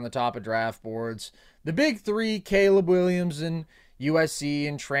quarterback on the top of draft boards. The big three, Caleb Williams and USC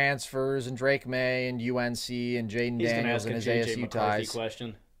and transfers and Drake May and UNC and Jaden Daniels and his ASU ties.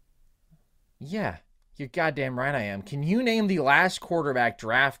 Question. Yeah, you're goddamn right I am. Can you name the last quarterback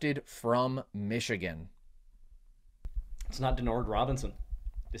drafted from Michigan? It's not Denard Robinson.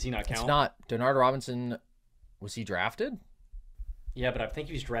 Does he not count? It's not. Denard Robinson, was he drafted? Yeah, but I think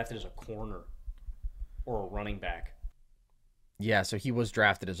he was drafted as a corner. Or a running back. Yeah, so he was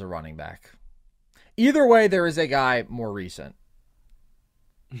drafted as a running back. Either way, there is a guy more recent.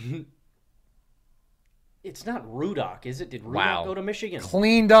 It's not Rudock, is it? Did Rudock go to Michigan?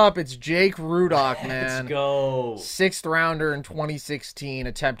 Cleaned up. It's Jake Rudock, man. Let's go. 6th rounder in 2016.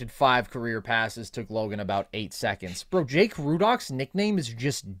 Attempted 5 career passes. Took Logan about 8 seconds. Bro, Jake Rudock's nickname is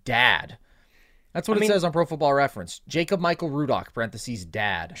just Dad. That's what it says on Pro Football Reference. Jacob Michael Rudock, parentheses,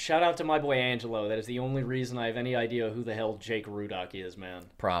 Dad. Shout out to my boy Angelo. That is the only reason I have any idea who the hell Jake Rudock is, man.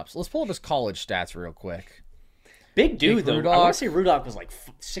 Props. Let's pull up his college stats real quick. Big dude, though. I want to say Rudock was like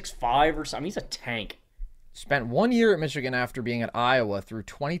 6'5" or something. He's a tank. Spent 1 year at Michigan after being at Iowa, threw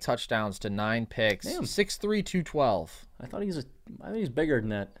 20 touchdowns to 9 picks. Damn. 6'3", 212. I thought he was bigger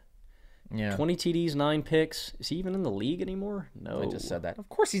than that. Yeah. 20 TDs, 9 picks. Is he even in the league anymore? No. I just said that. Of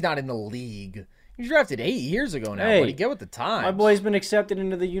course he's not in the league. He was drafted 8 years ago now, buddy. Get with the times. My boy's been accepted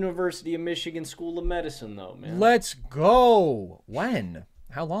into the University of Michigan School of Medicine, though, man. Let's go. When?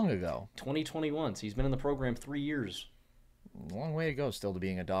 How long ago? 2021. So he's been in the program 3 years. Long way to go still to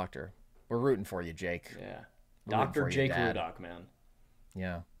being a doctor. We're rooting for you, Jake. Yeah. Dr. Jake Rudock, man.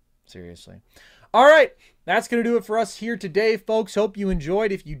 Yeah, seriously. All right, that's going to do it for us here today, folks. Hope you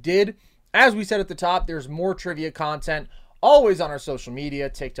enjoyed. If you did, as we said at the top, there's more trivia content always on our social media,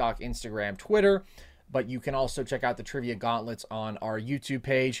 TikTok, Instagram, Twitter. But you can also check out the Trivia Gauntlets on our YouTube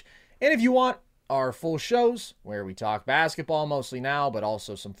page. And if you want our full shows, where we talk basketball mostly now, but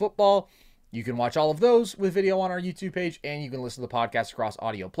also some football, you can watch all of those with video on our YouTube page, and you can listen to the podcast across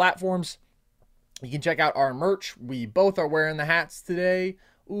audio platforms. You can check out our merch. We both are wearing the hats today.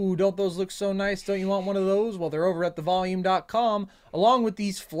 Ooh, don't those look so nice? Don't you want one of those? Well, they're over at thevolume.com, along with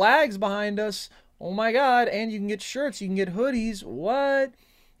these flags behind us. Oh my God, and you can get shirts, you can get hoodies. What?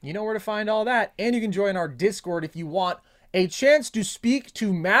 You know where to find all that. And you can join our Discord if you want a chance to speak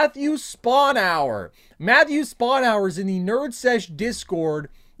to Matthew Spawnhour. Matthew Spawnhour is in the Nerd Sesh Discord.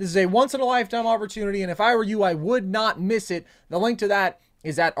 This is a once-in-a-lifetime opportunity, and if I were you, I would not miss it. The link to that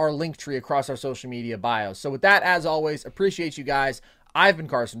is at our link tree across our social media bios. So with that, as always, appreciate you guys. I've been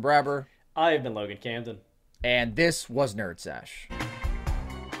Carson Brabber. I have been Logan Camden. And this was Nerd Sesh.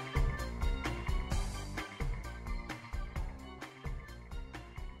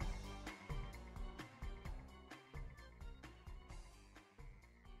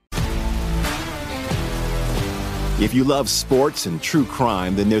 If you love sports and true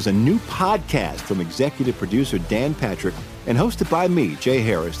crime, then there's a new podcast from executive producer Dan Patrick and hosted by me, Jay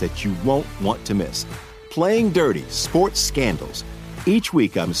Harris, that you won't want to miss. Playing Dirty: Sports Scandals. Each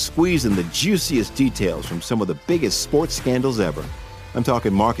week, I'm squeezing the juiciest details from some of the biggest sports scandals ever. I'm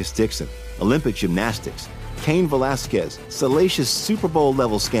talking Marcus Dixon, Olympic gymnastics, Cain Velasquez, salacious Super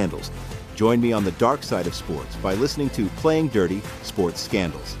Bowl-level scandals. Join me on the dark side of sports by listening to Playing Dirty: Sports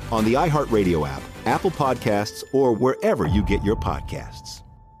Scandals on the iHeartRadio app, Apple Podcasts, or wherever you get your podcasts.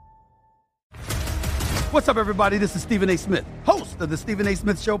 What's up, everybody? This is Stephen A. Smith, host of the Stephen A.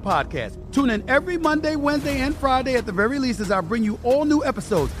 Smith Show podcast. Tune in every Monday, Wednesday, and Friday at the very least as I bring you all new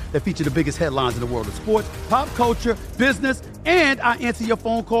episodes that feature the biggest headlines in the world of sports, pop culture, business, and I answer your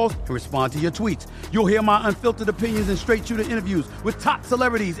phone calls and respond to your tweets. You'll hear my unfiltered opinions and straight-shooter interviews with top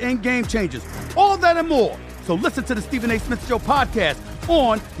celebrities and game changers. All that and more. So listen to the Stephen A. Smith Show podcast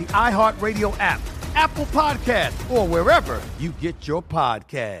on the iHeartRadio app, Apple Podcasts, or wherever you get your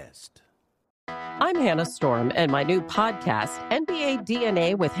podcast. I'm Hannah Storm, and my new podcast, NBA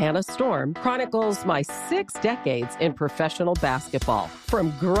DNA with Hannah Storm, chronicles my 6 decades in professional basketball.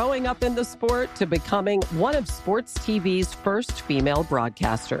 From growing up in the sport to becoming one of sports TV's first female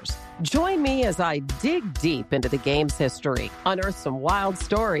broadcasters. Join me as I dig deep into the game's history, unearth some wild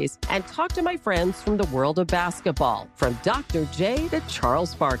stories, and talk to my friends from the world of basketball, from Dr. J to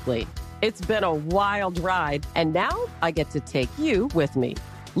Charles Barkley. It's been a wild ride, and now I get to take you with me.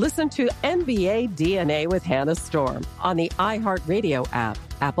 Listen to NBA DNA with Hannah Storm on the iHeartRadio app,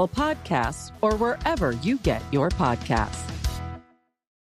 Apple Podcasts, or wherever you get your podcasts.